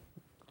who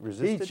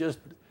resisted?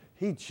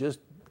 He just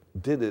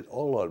did it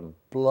all on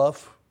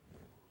bluff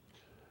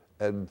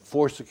and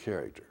force of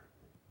character.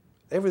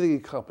 Everything he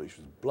accomplished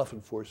was bluff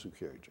and force of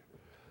character.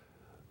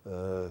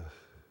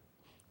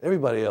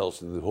 Everybody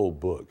else in the whole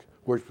book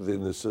worked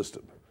within the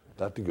system,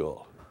 not de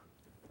Gaulle.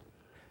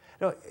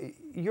 No,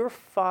 your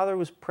father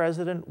was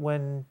president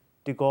when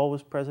de Gaulle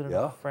was president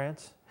of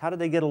France. How did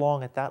they get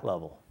along at that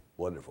level?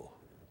 Wonderful.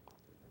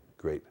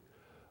 Great.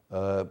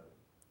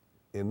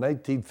 In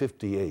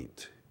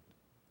 1958,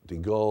 de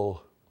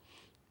Gaulle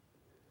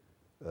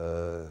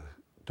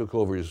took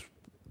over as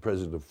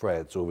president of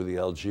France over the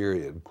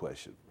Algerian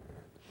question.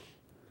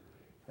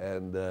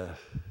 And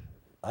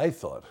I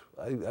thought,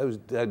 I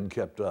hadn't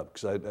kept up,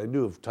 because I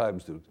knew of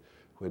times that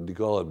when de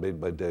Gaulle had made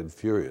my dad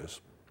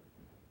furious.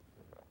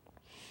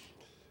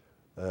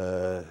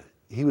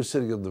 He was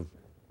sitting on the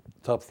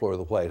top floor of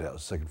the White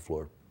House, second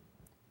floor.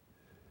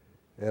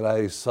 And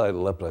I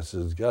sidled up and I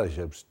said, "Gosh,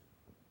 I have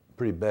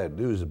pretty bad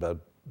news about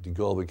de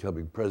Gaulle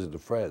becoming president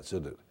of France,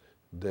 isn't it?"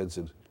 Dad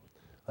said,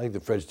 "I think the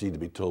French need to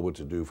be told what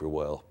to do for a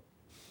while."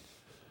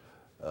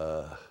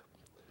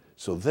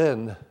 So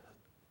then,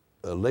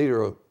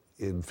 later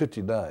in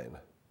 '59,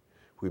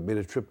 we made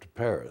a trip to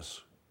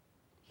Paris.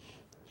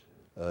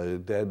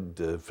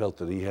 Dad felt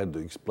that he had to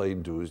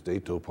explain to his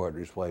NATO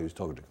partners why he was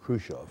talking to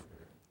Khrushchev.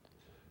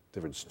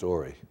 Different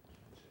story.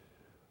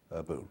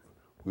 But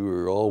we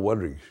were all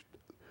wondering,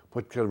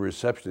 what kind of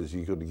reception is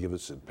he going to give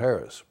us in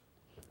Paris?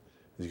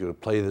 Is he going to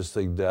play this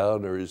thing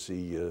down, or is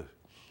he going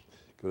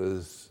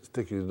to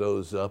stick his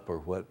nose up, or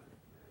what?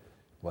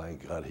 My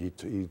God, he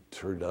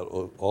turned out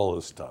all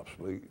his stops.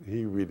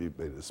 He really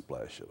made a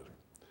splash of it.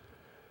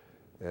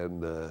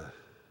 And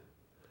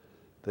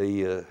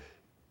they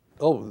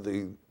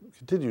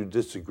continued to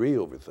disagree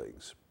over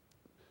things.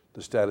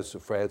 The status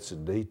of France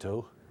in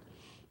NATO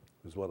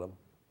was one of them.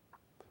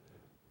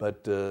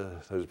 But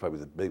that was probably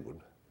the big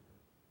one.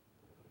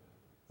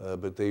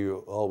 But they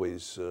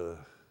always,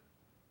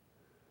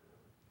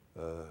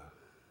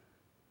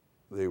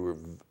 they were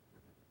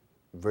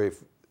very,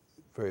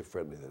 very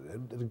friendly.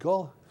 And de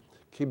Gaulle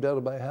came down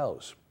to my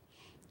house.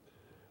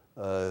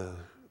 In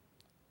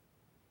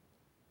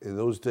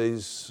those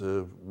days,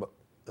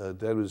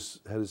 Dad had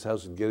his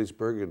house in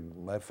Gettysburg,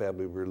 and my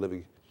family were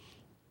living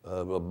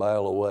a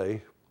mile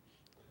away.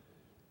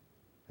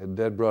 And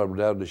Dad brought him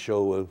down to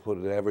show what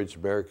an average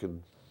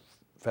American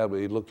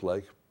family looked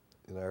like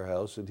in our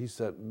house. And he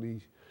sat and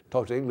he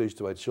talked English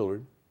to my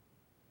children.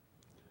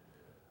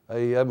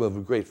 I'm a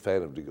great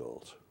fan of de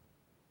Gaulle's,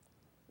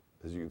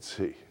 as you can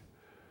see.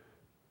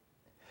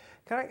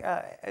 Can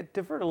I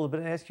divert a little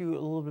bit and ask you a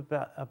little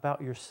bit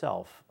about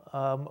yourself?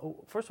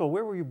 First of all,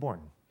 where were you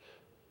born?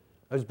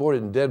 I was born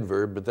in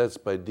Denver, but that's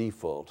by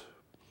default.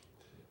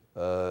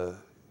 My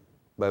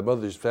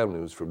mother's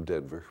family was from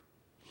Denver,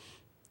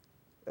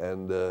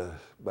 and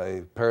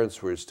my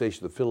parents were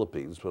stationed in the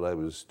Philippines when I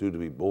was due to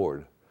be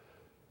born.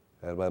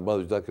 And my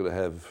mother's not going to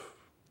have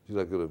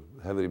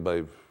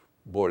anybody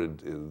born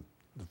in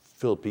the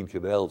Philippine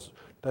canals.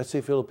 Did I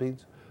say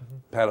Philippines?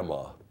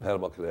 Mm-hmm.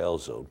 Panama Canal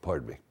Zone,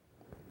 pardon me.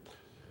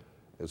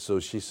 And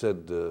so she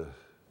said,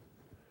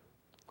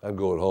 I'm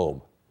going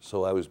home.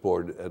 So I was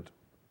born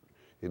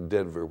in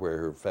Denver where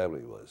her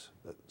family was.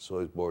 So I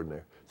was born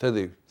there.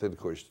 Then of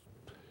course,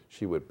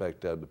 she went back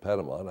down to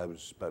Panama, and I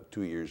was about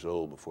 2 years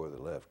old before they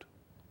left.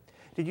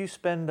 Did you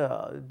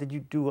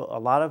do a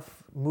lot of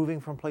moving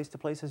from place to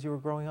place as you were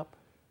growing up?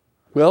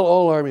 Well,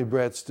 all Army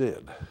brats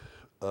did.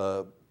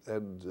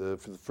 And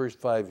for the first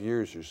 5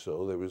 years or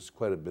so, there was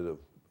quite a bit of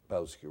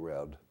bouncing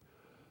around.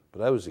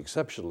 But I was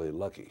exceptionally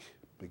lucky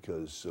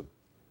because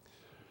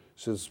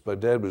since my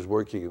dad was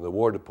working in the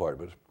War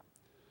Department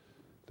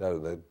down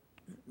in that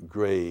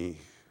gray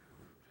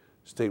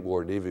State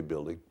War Navy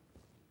building,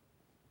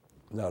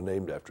 now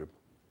named after him,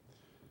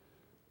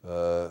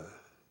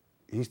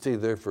 he stayed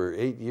there for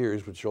 8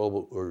 years,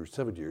 or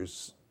 7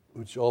 years,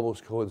 which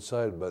almost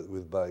coincided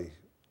with my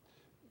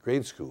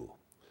grade school.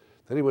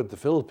 Then he went to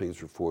the Philippines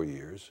for 4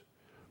 years,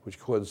 which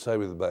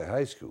coincided with my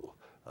high school.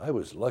 I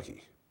was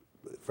lucky,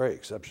 very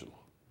exceptional.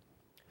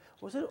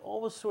 Was it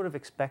always sort of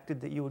expected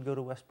that you would go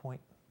to West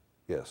Point?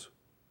 Yes.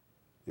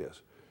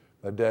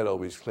 My dad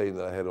always claimed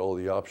that I had all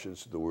the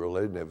options in the world.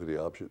 I didn't have any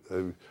options.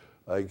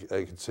 I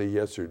could say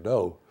yes or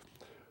no.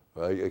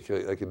 I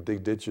can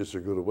dig ditches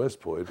or go to West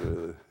Point.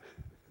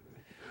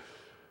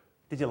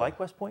 Did you like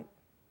West Point?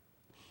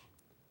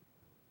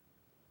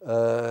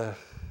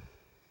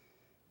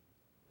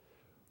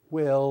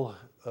 Well,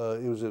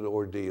 it was an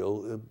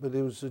ordeal, but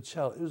it was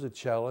a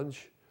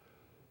challenge,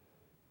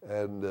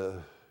 and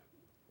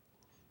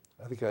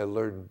I think I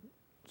learned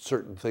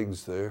certain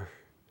things there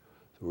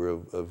that were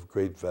of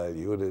great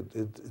value, and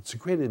it's a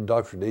great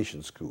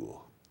indoctrination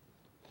school.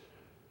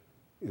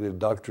 It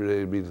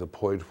indoctrinated me to the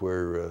point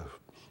where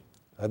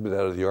I've been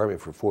out of the Army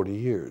for 40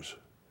 years,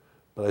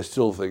 but I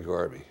still think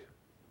Army.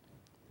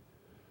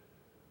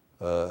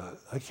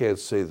 I can't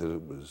say that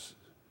it was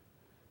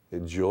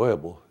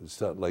enjoyable.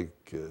 It's not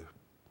like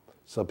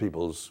some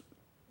people's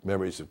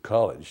memories of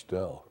college,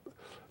 no.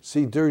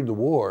 See, during the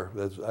war,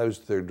 I was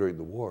there during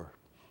the war.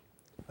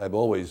 I'm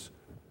always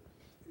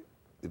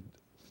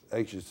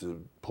anxious to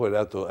point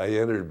out, though, I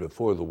entered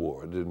before the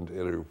war. I didn't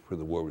enter when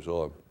the war was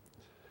on.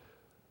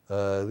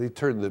 They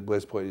turned the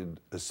West Point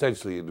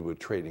essentially into a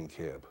training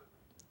camp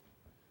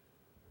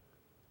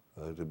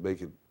to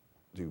make it,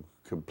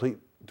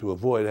 to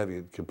avoid having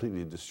it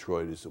completely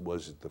destroyed as it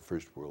was in the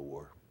First World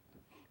War.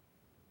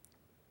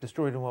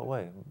 Destroyed in what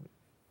way?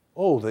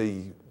 Oh,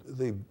 they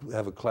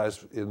have a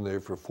class in there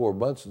for 4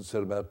 months and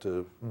sent them out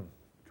to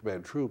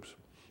command troops.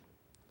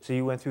 So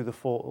you went through the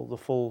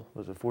full,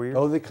 was it 4 years?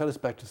 Oh, they cut us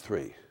back to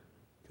 3.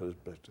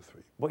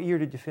 What year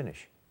did you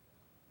finish?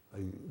 I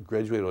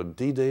graduated on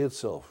D-Day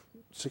itself,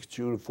 6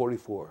 June of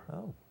 44.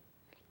 Oh.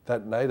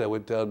 That night I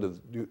went down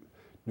to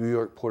New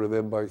York Port of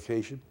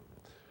Embarkation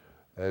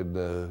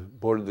and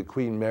boarded the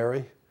Queen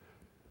Mary,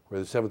 where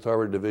the 7th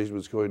Armored Division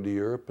was going to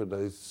Europe, and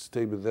I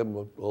stayed with them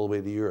all the way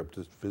to Europe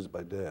to visit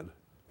my dad.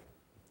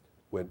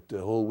 Went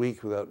a whole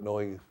week without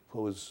knowing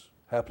what was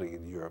happening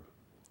in Europe.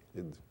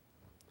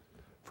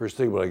 First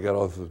thing when I got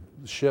off the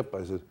ship,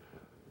 I said,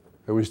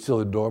 "Are we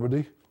still in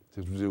Normandy?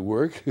 Did it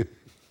work?"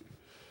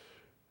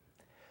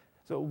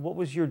 So what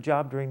was your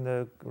job during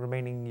the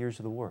remaining years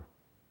of the war?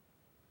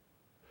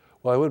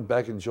 Well, I went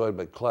back and joined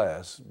my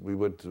class. We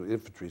went to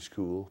infantry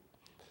school.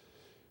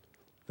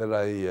 Then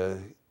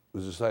I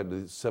was assigned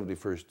to the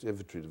 71st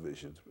Infantry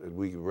Division, and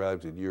we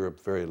arrived in Europe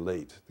very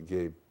late, the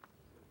game.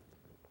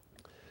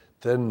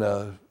 Then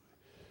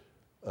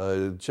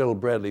General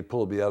Bradley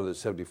pulled me out of the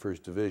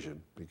 71st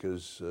Division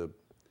because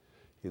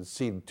he had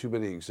seen too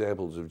many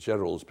examples of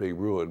generals being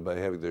ruined by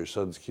having their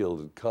sons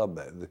killed in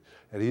combat, and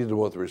he didn't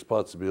want the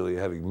responsibility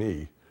of having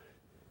me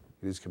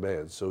in his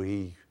command, so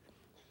he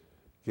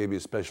gave me a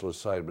special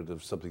assignment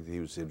of something that he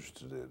was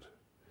interested in.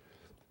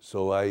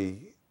 So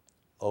I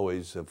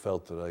always have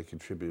felt that I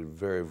contributed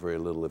very, very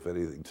little, if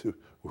anything, to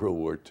World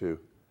War II.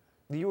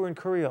 You were in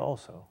Korea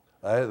also.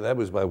 That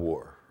was my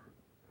war.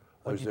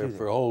 I was there do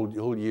for a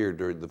whole year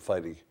during the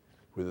fighting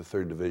with the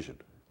 3rd Division.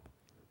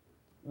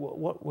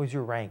 What was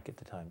your rank at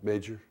the time?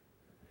 Major.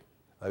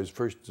 I was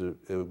first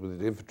with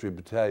an infantry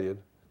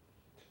battalion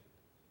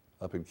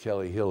up in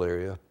Kelly Hill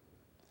area,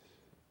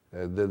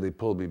 and then they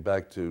pulled me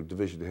back to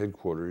division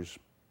headquarters,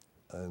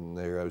 and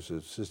there I was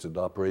assistant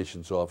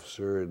operations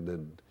officer, and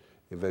then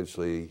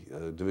eventually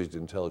division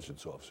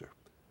intelligence officer.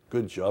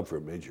 Good job for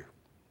a major.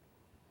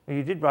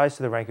 You did rise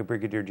to the rank of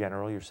brigadier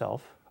general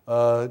yourself.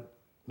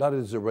 Not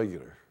as a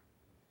regular.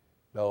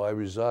 No, I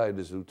resigned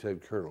as a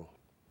lieutenant colonel.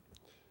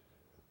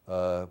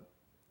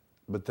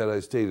 But then I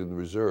stayed in the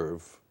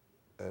reserve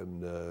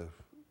and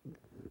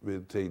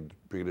attained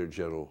brigadier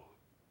general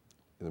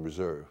in the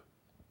reserve.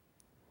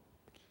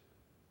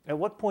 At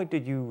what point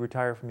did you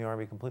retire from the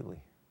Army completely?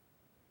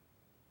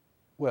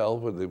 Well,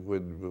 when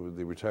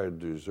they retired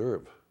to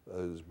reserve,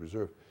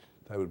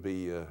 that would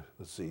be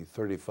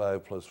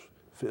 35 plus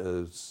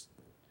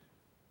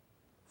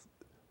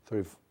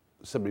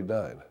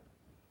 79.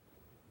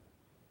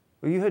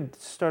 Well, you had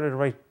started to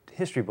write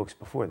history books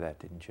before that,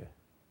 didn't you?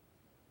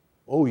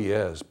 Oh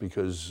yes,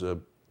 because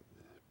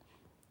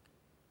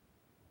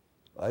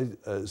I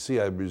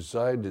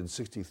resigned in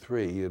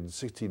 '63, and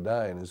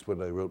 '69 is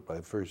when I wrote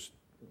my first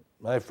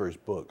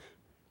book.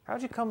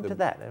 How'd you come to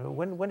that?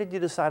 When did you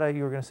decide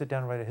you were going to sit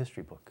down and write a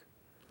history book?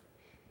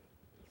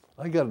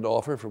 I got an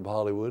offer from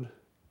Hollywood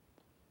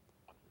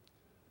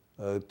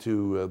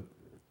to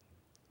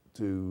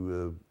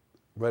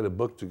write a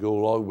book to go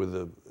along with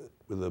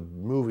a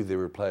movie they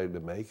were planning to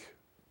make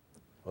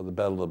on the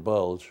Battle of the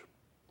Bulge.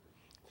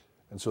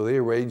 And so they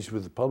arranged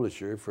with the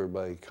publisher for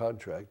my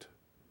contract.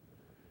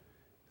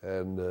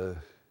 And then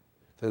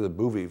the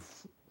movie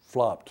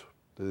flopped.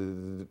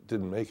 They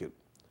didn't make it.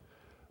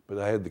 But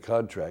I had the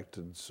contract,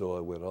 and so I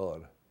went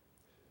on.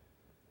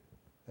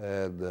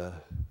 And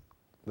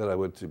then I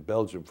went to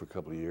Belgium for a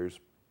couple of years.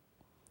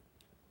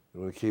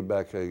 And when I came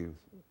back, I've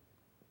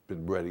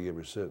been writing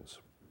ever since.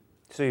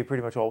 So you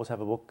pretty much always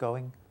have a book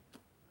going?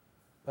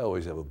 I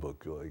always have a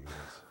book going.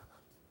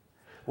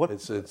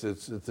 Yes.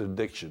 It's an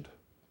addiction.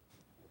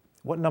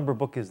 What number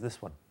book is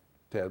this one?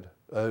 10,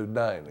 9,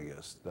 I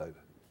guess. 9.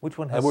 Which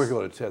one has? I'm working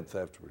on a 10th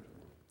afterward.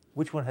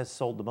 Which one has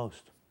sold the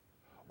most?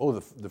 Oh,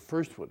 the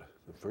first one.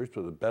 The first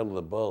one, the Battle of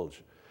the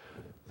Bulge.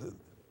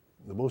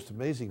 The most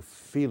amazing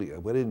feeling. I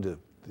went into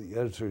the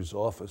editor's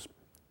office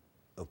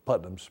of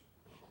Putnam's,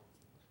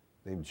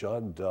 named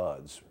John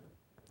Dodds,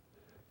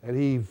 and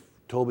he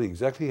told me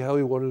exactly how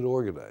he wanted it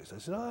organized. I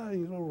said,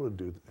 you don't want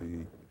to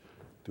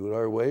do it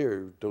our way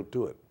or don't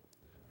do it.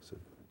 I said,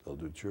 I'll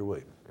do it your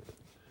way.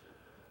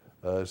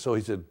 So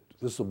he said,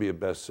 this will be a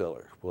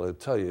bestseller. Well, I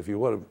tell you, if you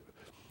want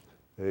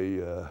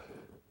a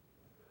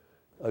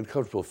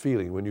uncomfortable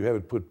feeling when you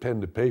haven't put pen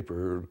to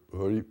paper,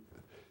 or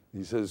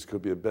he says it's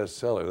going to be a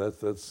bestseller,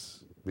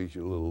 that's makes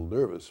you a little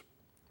nervous.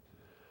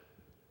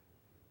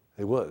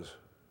 It was,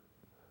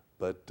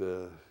 but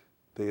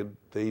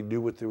they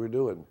knew what they were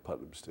doing.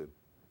 Putnam's did.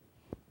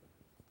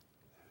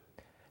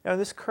 Now, in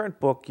this current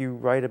book, you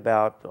write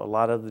about a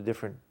lot of the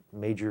different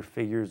major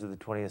figures of the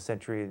 20th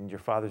century and your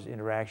father's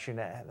interaction.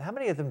 How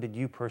many of them did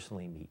you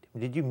personally meet?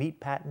 Did you meet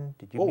Patton?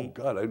 Oh,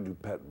 God, I knew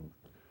Patton.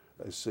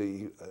 I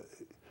see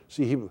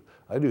him.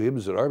 I knew him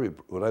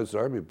when I was an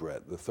Army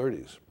brat in the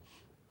 30s.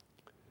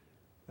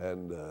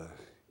 And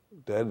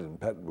Dad and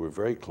Patton were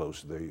very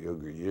close in their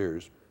younger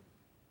years.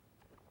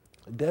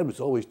 And Dad was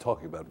always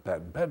talking about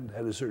Patton. Patton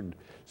had a certain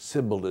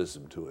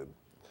symbolism to him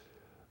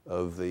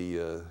of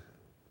the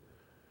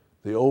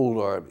old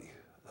Army.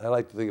 I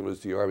like to think of it as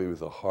the Army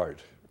with a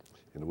heart,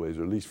 in a way,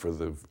 or at least for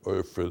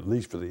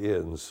the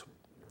ends.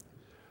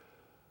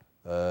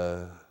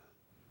 An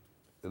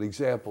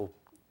example: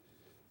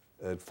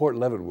 at Fort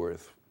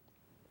Leavenworth,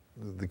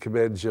 the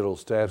Command General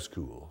Staff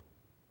School,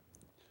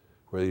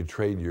 where you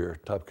train your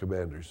top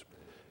commanders.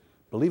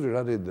 Believe it or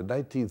not, in the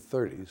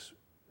 1930s,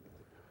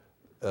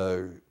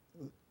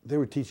 they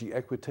were teaching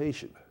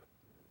equitation.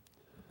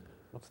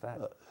 What's that?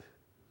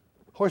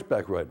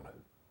 Horseback riding.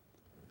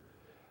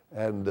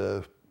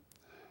 And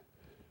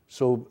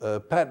so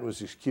Patton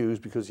was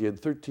excused because he had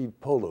 13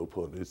 polo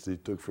ponies that he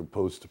took from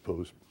post to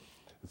post.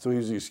 And so he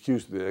was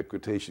excused to the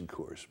equitation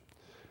course.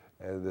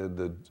 And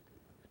then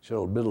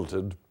General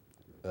Middleton,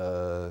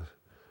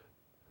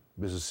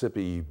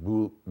 Mississippi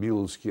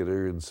mule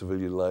skinner in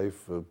civilian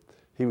life,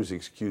 he was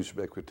excused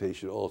from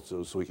equitation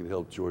also so he could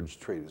help George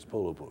train his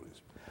polo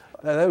ponies.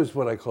 Now, that was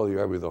what I call the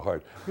Army of the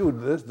Heart.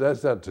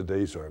 That's not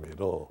today's Army at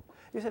all.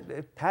 You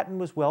said Patton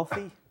was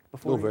wealthy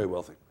before? Oh, very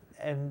wealthy.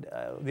 And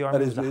the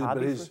Army was a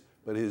hobby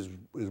But his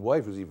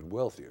wife was even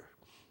wealthier.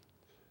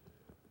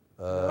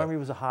 The Army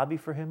was a hobby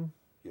for him?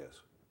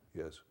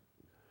 Yes.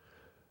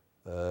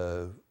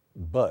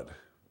 But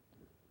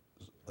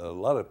a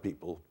lot of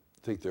people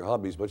take their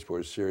hobbies much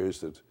more serious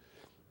than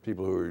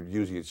people who are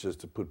using it just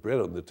to put bread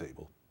on the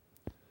table.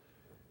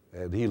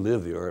 And he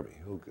lived the Army.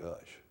 Oh,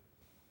 gosh.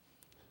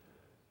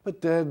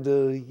 But Dad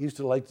used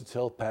to like to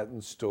tell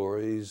Patton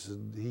stories,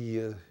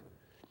 and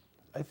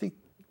I think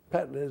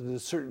Patton had a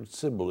certain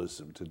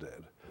symbolism to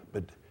Dad.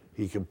 But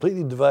he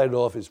completely divided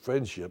off his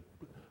friendship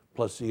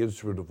plus the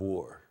instrument of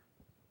war.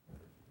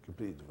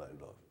 Completely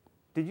divided off.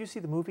 Did you see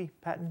the movie,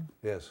 Patton?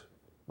 Yes.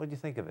 What did you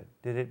think of it?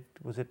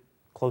 Was it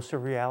close to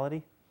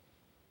reality?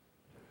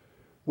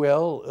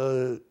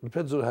 Well,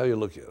 depends on how you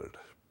look at it.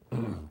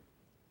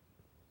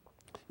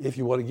 If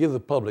you want to give the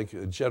public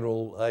a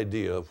general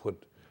idea of what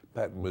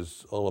Patton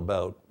was all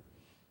about,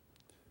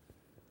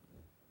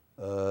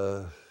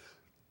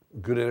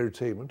 good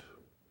entertainment,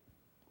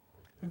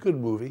 a good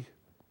movie,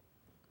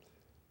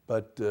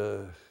 but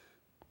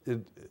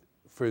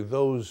for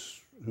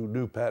those who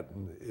knew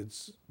Patton, it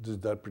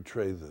does not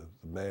portray the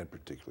man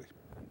particularly.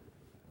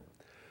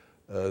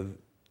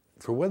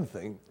 for one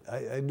thing,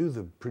 I knew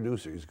the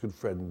producer. He's a good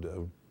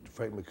friend,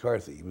 Frank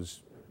McCarthy. He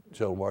was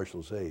General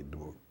Marshal's aide.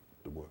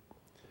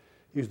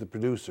 He was the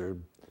producer.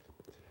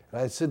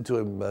 And I said to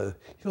him,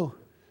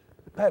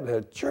 Patton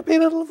had a chirpy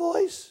little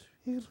voice.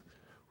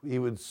 He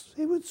would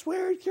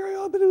swear and carry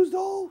on, but it was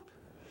all.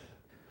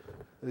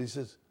 And I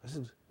said,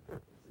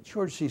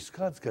 George C.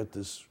 Scott's got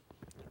this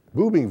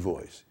booming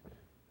voice.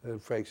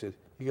 And Frank said,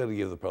 you got to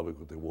give the public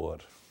what they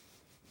want.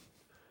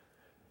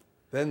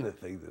 Then the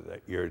thing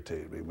that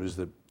irritated me was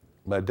that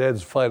my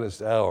dad's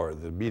finest hour,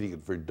 the meeting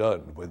at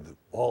Verdun, when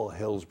all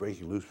hell's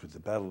breaking loose with the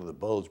Battle of the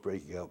Bulge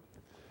breaking out.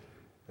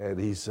 And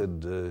he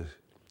said,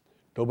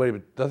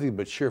 nothing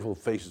but cheerful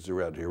faces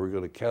around here. We're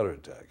going to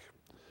counterattack.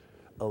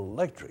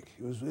 Electric.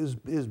 It was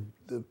his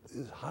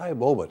high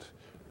moment,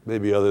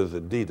 maybe other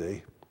than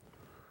D-Day.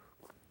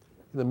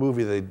 In the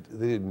movie, they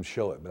didn't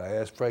show it. But I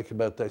asked Frank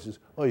about that. He says,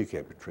 oh, you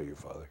can't betray your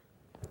father.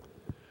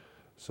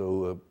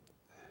 So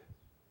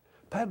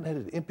Patton had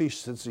an impish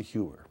sense of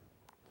humor.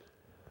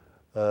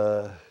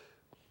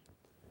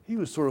 He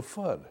was sort of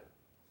fun.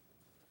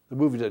 The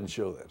movie doesn't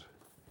show that.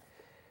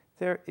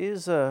 There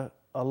is a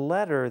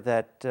letter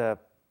that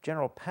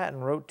General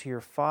Patton wrote to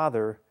your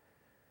father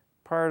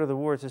prior to the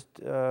war. It says,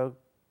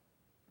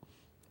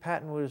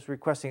 Patton was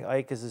requesting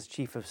Ike as his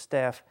chief of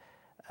staff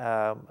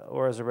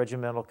or as a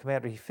regimental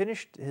commander. He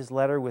finished his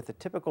letter with a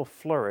typical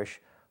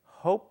flourish,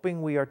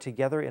 hoping we are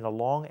together in a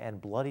long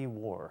and bloody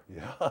war.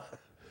 Yeah.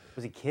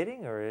 Was he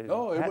kidding? Or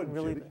No, it wasn't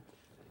really kidding.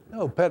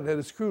 No, Patton had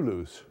a screw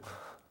loose.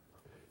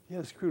 He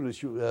had a screw loose.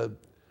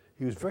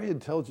 He was very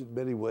intelligent in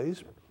many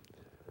ways.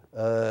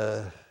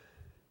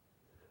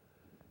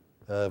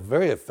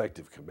 Very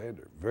effective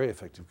commander.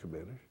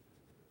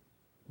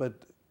 But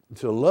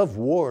to love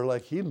war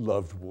like he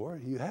loved war,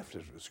 you have to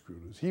have a screw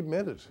loose. He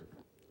meant it.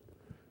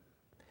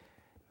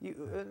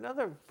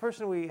 Another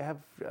person we have,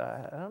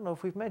 I don't know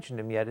if we've mentioned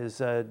him yet,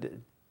 is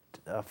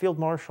Field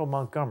Marshal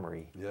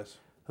Montgomery. Yes.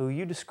 Who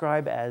you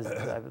describe as,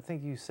 I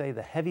think you say,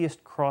 the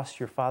heaviest cross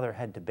your father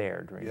had to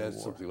bear during the war.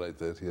 Yes, something like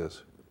that,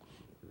 yes.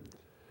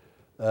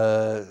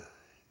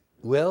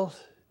 Well,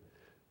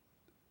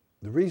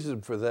 the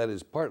reason for that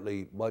is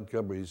partly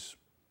Montgomery's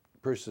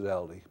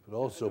personality, but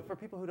also... For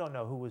people who don't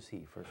know, who was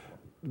he, first of all?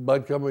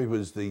 Montgomery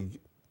was the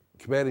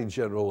commanding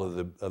general of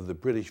the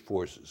British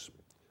forces.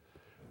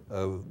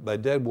 My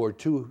dad wore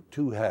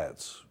two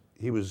hats.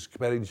 He was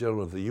commanding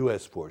general of the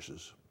U.S.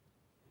 forces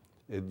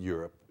in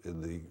Europe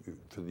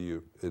for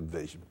the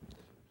invasion.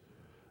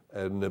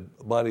 And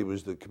Monty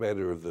was the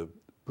commander of the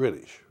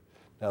British.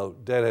 Now,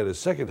 Dad had a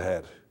second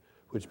hat,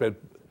 which meant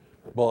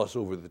boss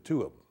over the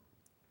two of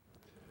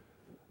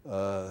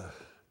them.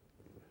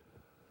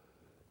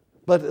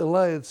 But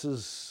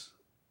alliances,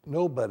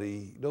 no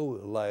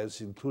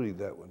alliance, including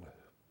that one,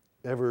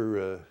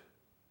 ever,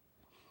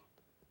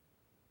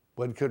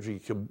 one country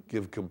can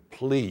give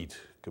complete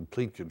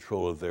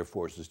control of their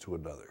forces to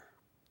another.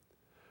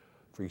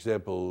 For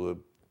example,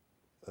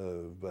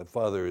 my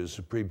father, as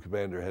Supreme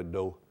Commander, had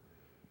no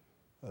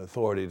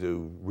authority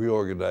to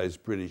reorganize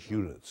British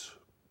units.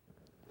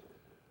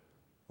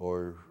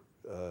 Or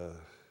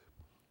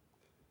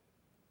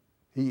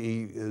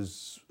he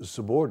is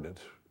subordinate.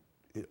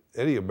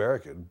 Any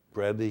American,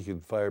 Bradley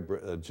can fire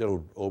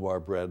General Omar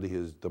Bradley,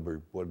 his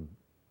number one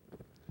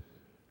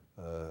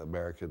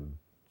American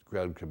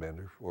ground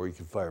commander, or he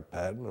can fire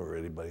Patton or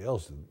anybody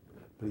else,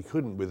 but he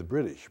couldn't with the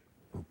British.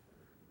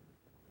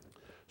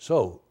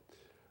 So,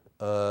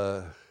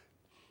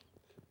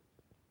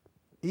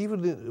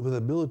 even with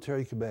a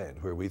military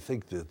command, where we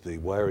think that the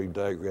wiring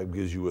diagram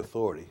gives you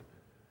authority,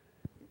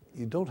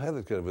 you don't have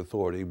that kind of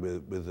authority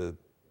with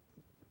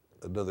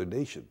another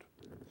nation.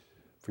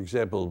 For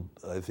example,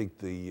 I think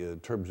the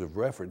terms of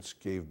reference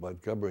gave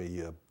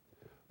Montgomery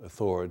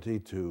authority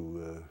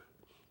to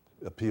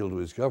appeal to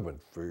his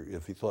government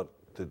if he thought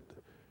that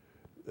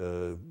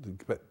the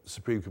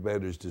Supreme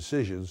Commander's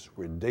decisions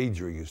were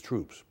endangering his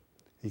troops.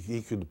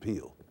 He could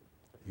appeal.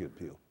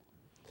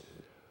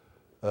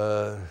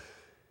 That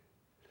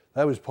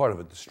was part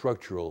of it, the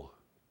structural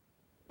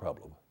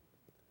problem,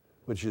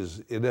 which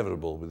is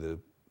inevitable with the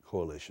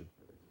coalition.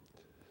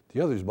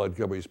 The other is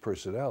Montgomery's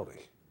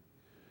personality.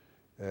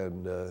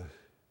 And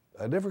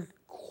I never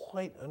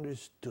quite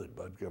understood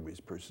Montgomery's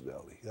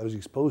personality. I was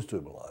exposed to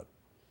him a lot.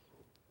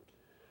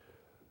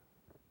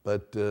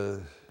 But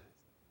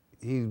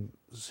he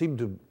seemed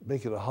to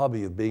make it a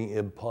hobby of being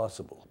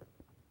impossible.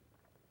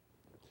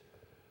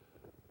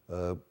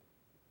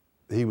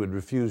 He would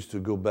refuse to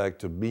go back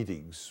to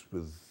meetings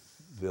with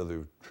the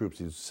other troops.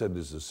 He'd send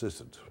his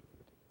assistant.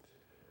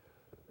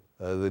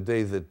 The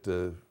day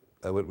that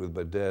I went with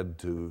my dad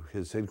to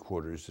his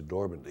headquarters in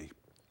Normandy,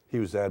 he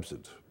was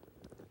absent.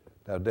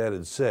 Now, Dad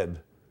had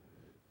said,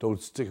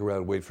 don't stick around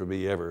and wait for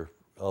me ever.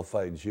 I'll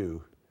find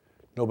you.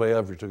 Nobody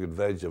ever took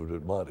advantage of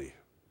it but Monty.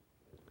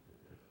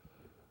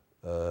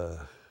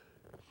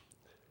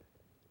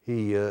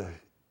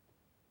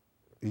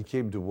 He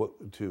came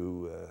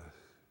to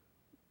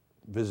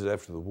visit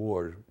after the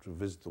war, to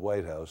visit the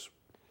White House.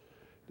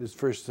 his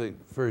first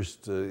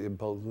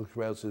impulse looks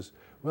around and says,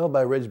 well,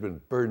 my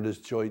regiment burned this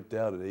joint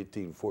down in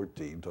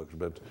 1814, talking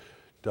about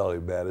Dolly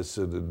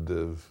Madison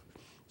and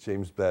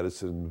James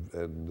Madison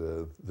and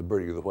the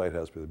burning of the White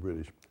House by the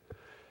British.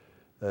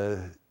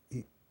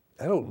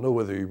 I don't know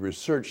whether he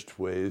researched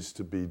ways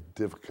to be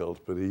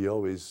difficult, but he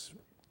always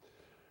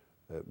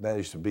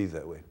managed to be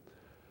that way.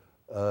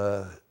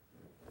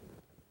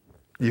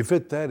 You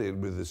fit that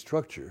in with the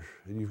structure,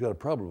 and you've got a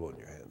problem on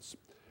your hands.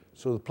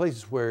 So the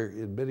places where,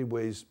 in many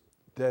ways,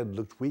 Dad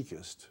looked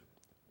weakest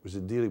was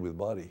in dealing with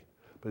Monty,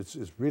 but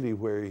it's really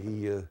where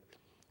he had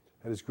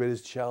his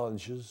greatest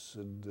challenges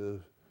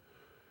and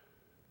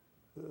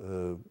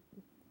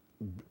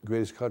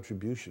greatest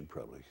contribution,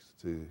 probably.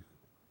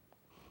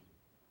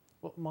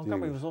 Well,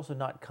 Montgomery was also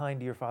not kind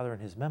to your father in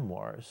his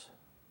memoirs.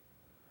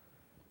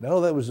 No,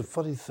 that was a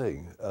funny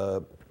thing.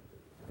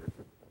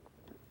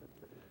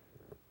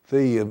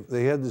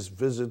 They had this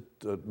visit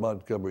at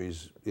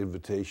Montgomery's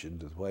invitation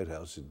to the White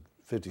House in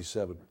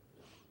 '57.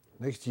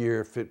 Next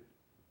year,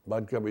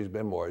 Montgomery's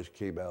memoirs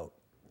came out.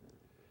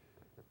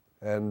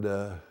 And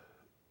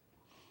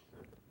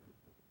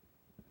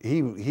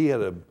he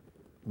had a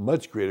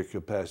much greater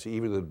capacity,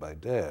 even than my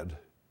dad,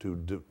 to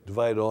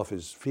divide off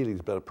his feelings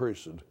about a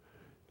person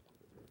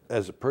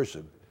as a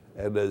person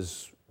and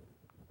as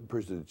a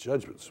person's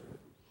judgments.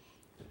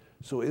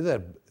 So in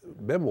that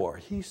memoir,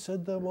 he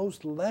said the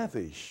most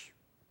lavish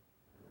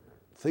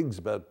things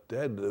about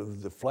Dad,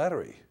 the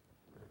flattery.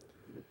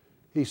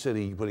 He said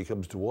when he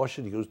comes to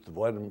Washington, he goes to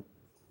the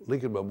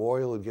Lincoln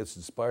Memorial and gets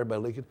inspired by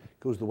Lincoln,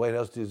 goes to the White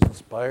House and is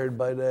inspired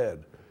by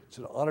Dad. It's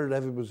an honor to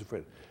have him as a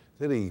friend.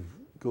 Then he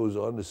goes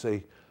on to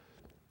say,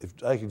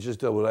 if I could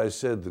just tell what I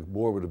said, the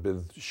war would have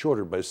been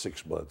shorter by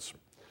 6 months.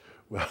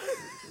 Well,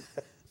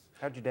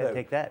 how'd your dad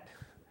take that?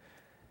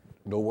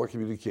 No more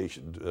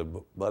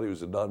communication. Monty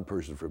was a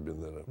non-person from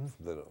then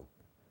on.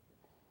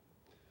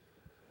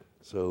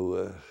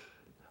 So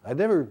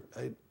when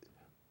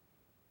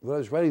I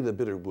was writing The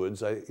Bitter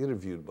Woods, I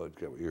interviewed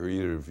Montgomery, or he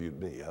interviewed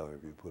me, however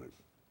you put it.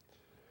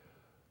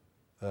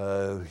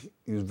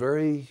 He was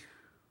very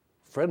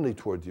friendly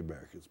toward the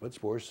Americans,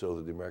 much more so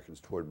than the Americans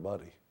toward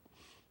Monty.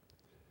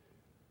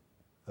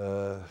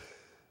 A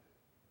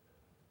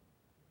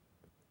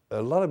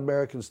lot of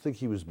Americans think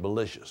he was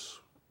malicious.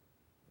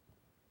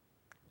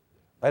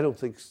 I don't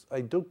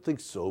think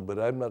so, but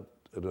I'm not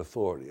an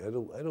authority. I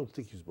don't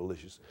think he was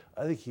malicious.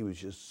 I think he was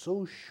just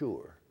so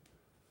sure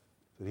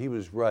that he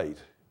was right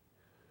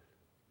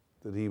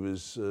that he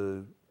was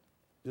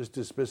just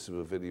dismissive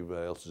of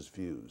anybody else's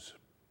views,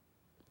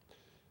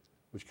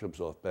 which comes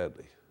off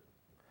badly.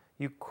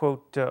 You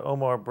quote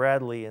Omar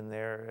Bradley in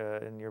there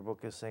in your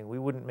book as saying, "We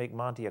wouldn't make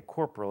Monty a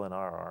corporal in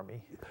our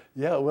army."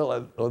 Yeah,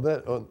 well, when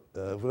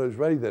I was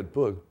writing that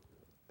book,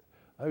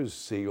 I was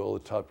seeing all the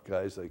top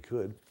guys I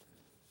could.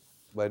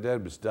 My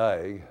dad was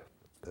dying,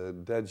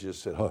 and Dad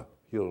just said,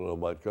 you don't know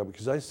Montgomery.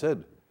 Because I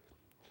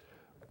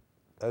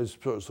was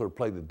sort of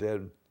playing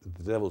the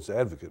devil's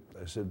advocate.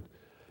 I said,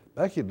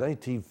 back in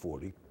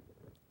 1940,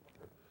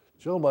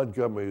 Joe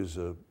Montgomery was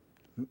a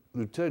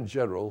lieutenant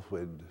general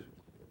when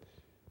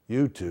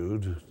you two,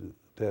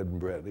 Dad and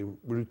Bradley,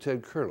 were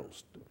lieutenant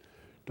colonels.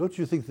 Don't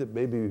you think that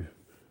maybe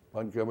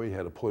Montgomery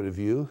had a point of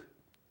view?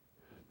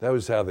 That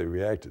was how they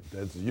reacted.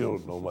 Dad said, you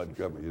don't know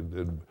Montgomery.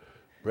 And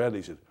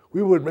Bradley said,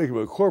 we wouldn't make him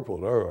a corporal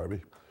in our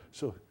army.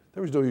 So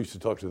there was no use to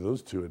talk to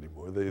those two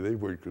anymore. They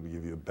weren't going to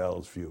give you a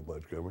balanced view of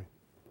Montgomery.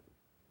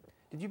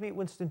 Did you meet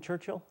Winston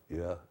Churchill?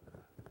 Yeah.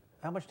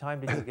 How much time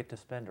did you get to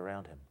spend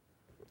around him?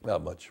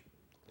 Not much.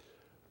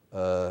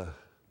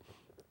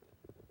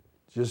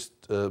 Just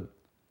a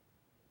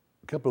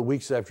couple of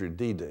weeks after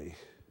D-Day,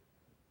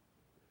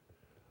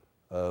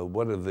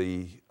 one of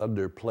the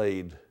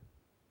underplayed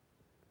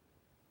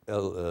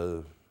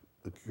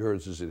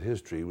occurrences in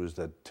history was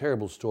that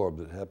terrible storm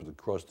that happened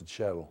across the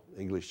Channel,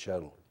 English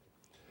Channel.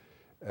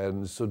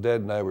 And so Dad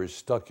and I were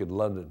stuck in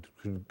London,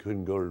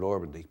 couldn't go to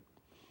Normandy.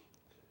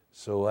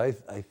 So I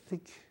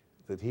think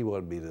that he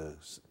wanted me to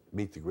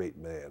meet the great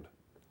man.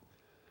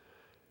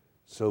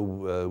 So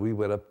we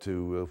went up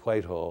to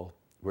Whitehall,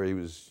 where he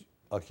was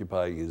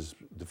occupying his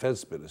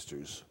defense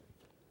minister's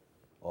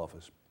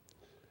office,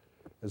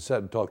 and sat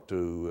and talked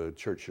to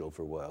Churchill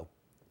for a while.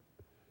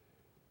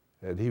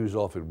 And he was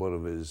off in one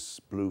of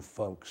his blue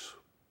funks.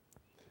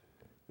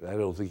 I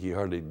don't think he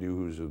hardly knew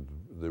who was in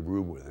the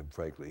room with him,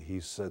 frankly. He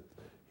said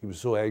he was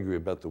so angry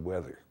about the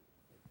weather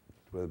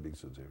being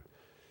so different.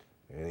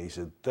 And he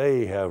said,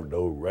 they have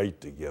no right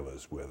to give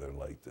us weather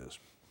like this.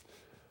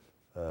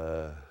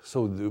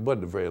 So it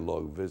wasn't a very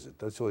long visit.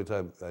 That's the only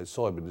time I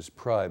saw him in his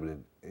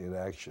prime in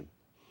action.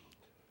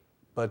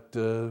 But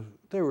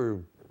there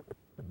were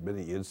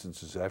many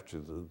instances after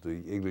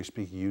the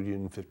English-speaking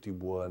Union in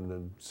 '51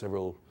 and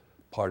several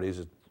parties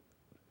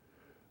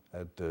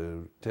at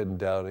 10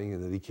 Downing,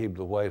 and then he came to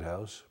the White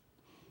House.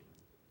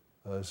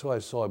 So I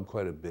saw him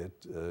quite a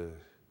bit,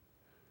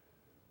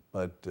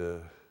 but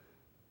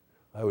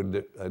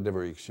I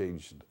never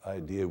exchanged an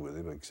idea with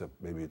him,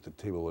 except maybe at the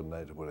table one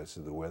night when I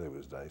said the weather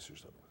was nice or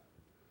something.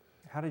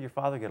 How did your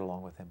father get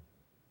along with him?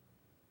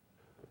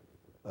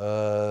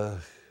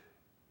 Dad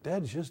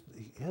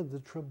he had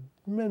the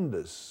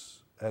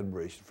tremendous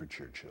admiration for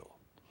Churchill.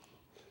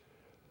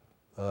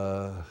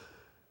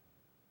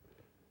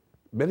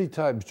 Many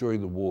times during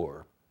the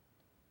war,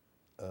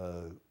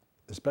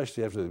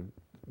 especially after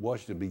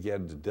Washington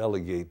began to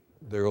delegate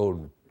their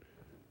own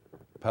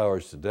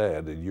powers to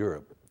Dad in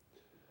Europe,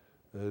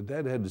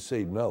 Dad had to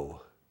say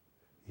no.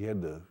 He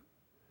had to,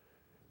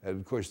 and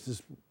of course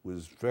this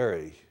was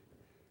very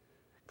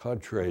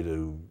contrary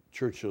to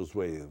Churchill's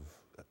way of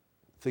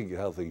thinking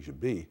how things should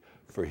be.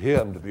 For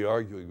him to be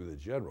arguing with a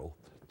general,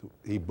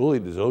 he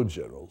bullied his own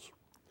generals,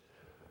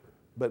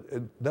 but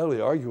not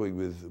only arguing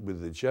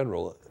with the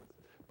general,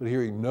 but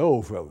hearing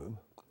no from him.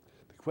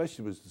 The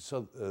question was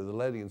the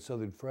landing in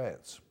southern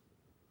France.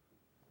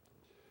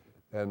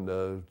 And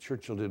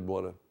Churchill didn't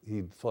want to,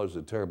 he thought it was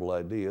a terrible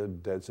idea,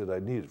 and Dad said, I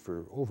need it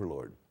for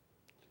Overlord.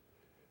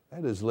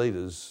 And as late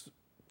as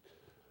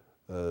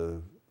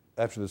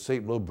after the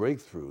St. Lo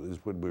breakthrough, is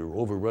when we were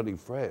overrunning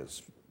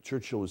France,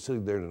 Churchill was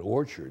sitting there in an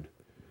orchard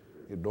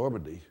in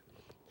Normandy,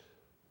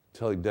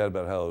 telling Dad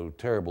about how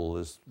terrible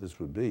this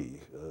would be,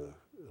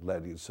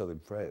 landing in southern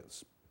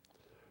France.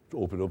 To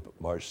open up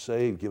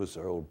Marseille, give us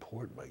our own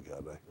port, my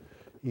God.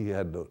 He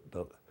had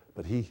but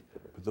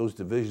those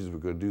divisions were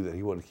going to do that.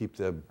 He wanted to keep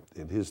them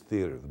in his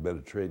theater, the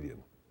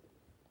Mediterranean.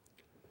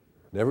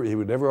 He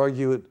would never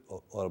argue it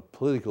on a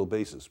political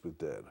basis with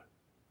Dad.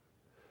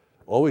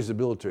 Always a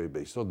military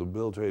base. On the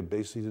military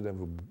base, he didn't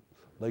have a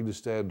leg to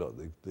stand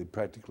on. They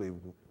practically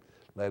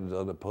landed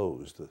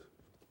unopposed, the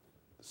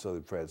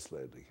southern France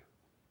landing.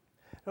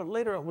 Now,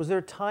 later on, was there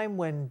a time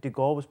when de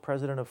Gaulle was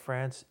president of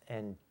France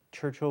and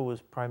Churchill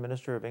was prime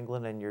minister of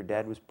England and your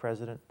dad was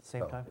president at the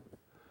same time?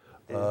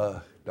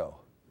 No.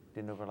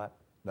 Didn't overlap?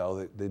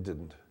 No, they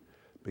didn't.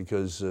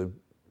 Because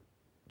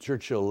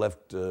Churchill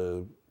left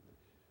the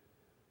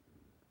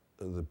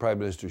prime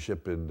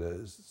ministership in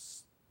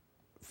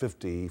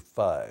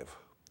 1955,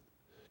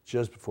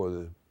 just before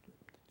the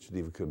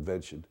Geneva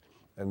Convention,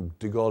 and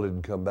de Gaulle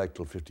didn't come back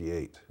till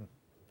 1958.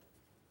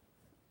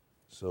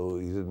 So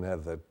he didn't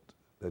have that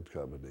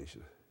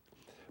combination.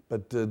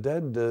 But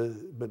Dad,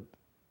 but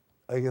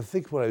I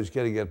think what I was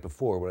getting at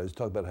before, when I was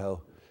talking about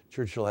how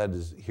Churchill had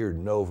to hear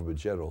no from a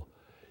general,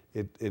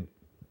 it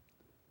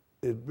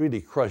really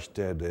crushed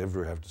Dad to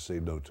ever have to say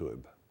no to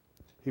him.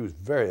 He was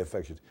very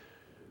affectionate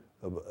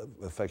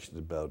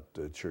about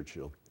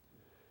Churchill.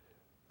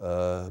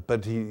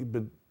 But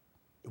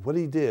what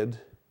he did,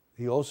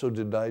 he also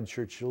denied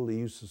Churchill the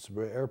use of some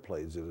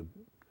airplanes in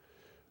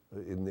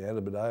the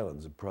Andaman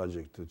Islands, a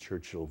project that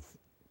Churchill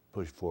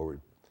pushed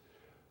forward.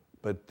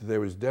 But there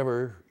was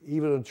never,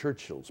 even on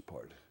Churchill's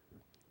part,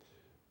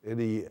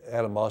 any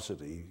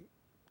animosity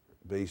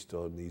based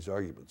on these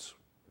arguments.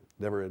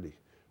 Never any.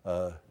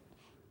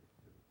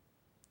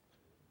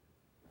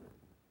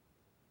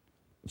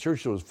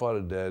 Churchill was fond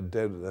of Dad.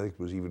 Dad, I think,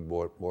 was even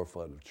more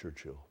fond of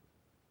Churchill.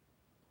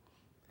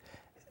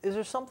 Is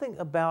there something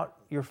about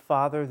your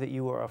father that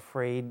you are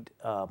afraid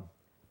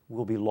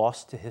will be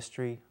lost to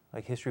history?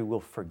 Like history will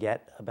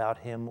forget about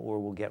him or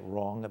will get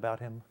wrong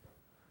about him?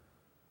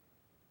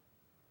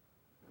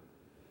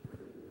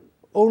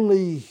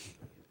 Only,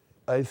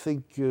 I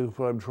think,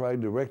 what I'm trying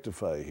to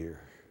rectify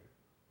here.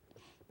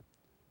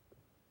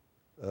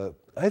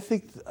 I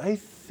think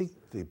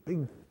the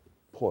big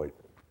point,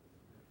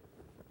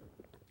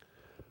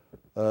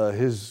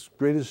 his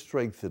greatest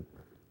strength that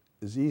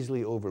is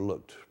easily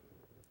overlooked,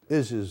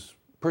 is his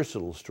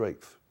personal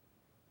strength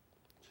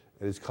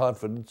and his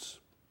confidence.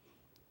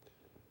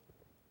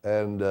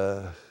 And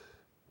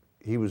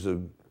he was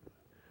a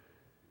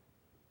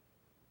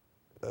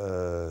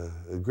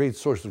great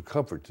source of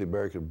comfort to the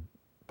American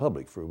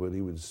public for when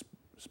he would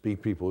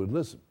speak, people would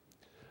listen.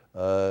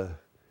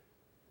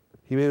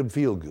 He made them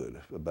feel good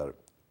about it.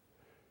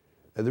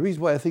 And the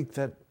reason why I think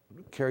that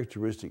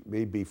characteristic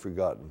may be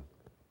forgotten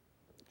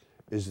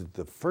is that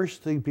the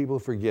first thing people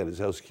forget is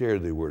how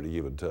scared they were at a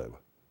given time.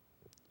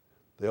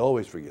 They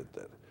always forget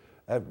that.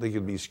 They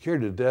can be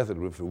scared to death,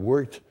 and if it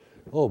worked,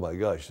 oh my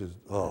gosh,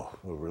 what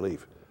a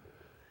relief.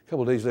 A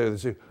couple of days later, they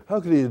say, how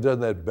could he have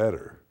done that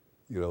better?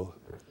 You know?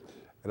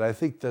 And I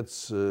think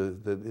that's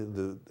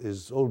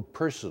his own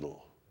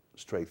personal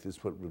strength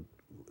is what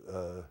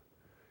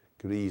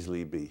could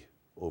easily be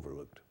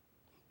overlooked.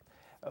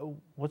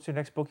 What's your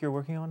next book you're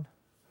working on?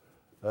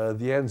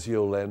 The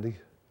Anzio landing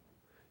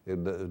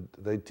in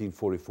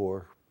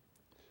 1944.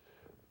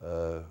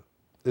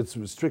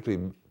 It's strictly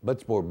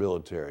much more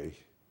military,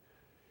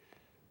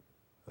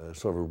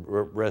 sort of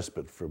a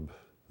respite from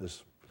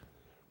this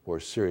more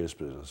serious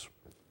business.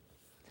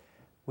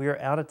 We are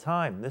out of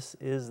time. This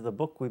is the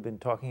book we've been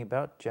talking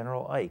about,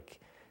 General Ike.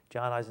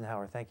 John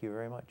Eisenhower, thank you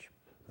very much.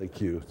 Thank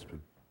you. It's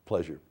been a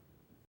pleasure.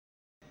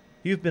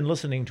 You've been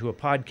listening to a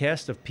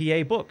podcast of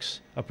PA Books,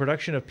 a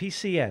production of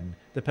PCN,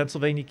 the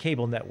Pennsylvania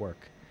Cable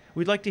Network.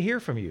 We'd like to hear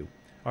from you.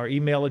 Our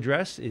email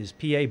address is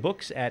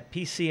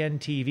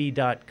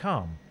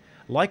pabooks@pcntv.com.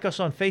 Like us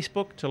on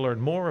Facebook to learn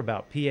more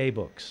about PA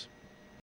Books.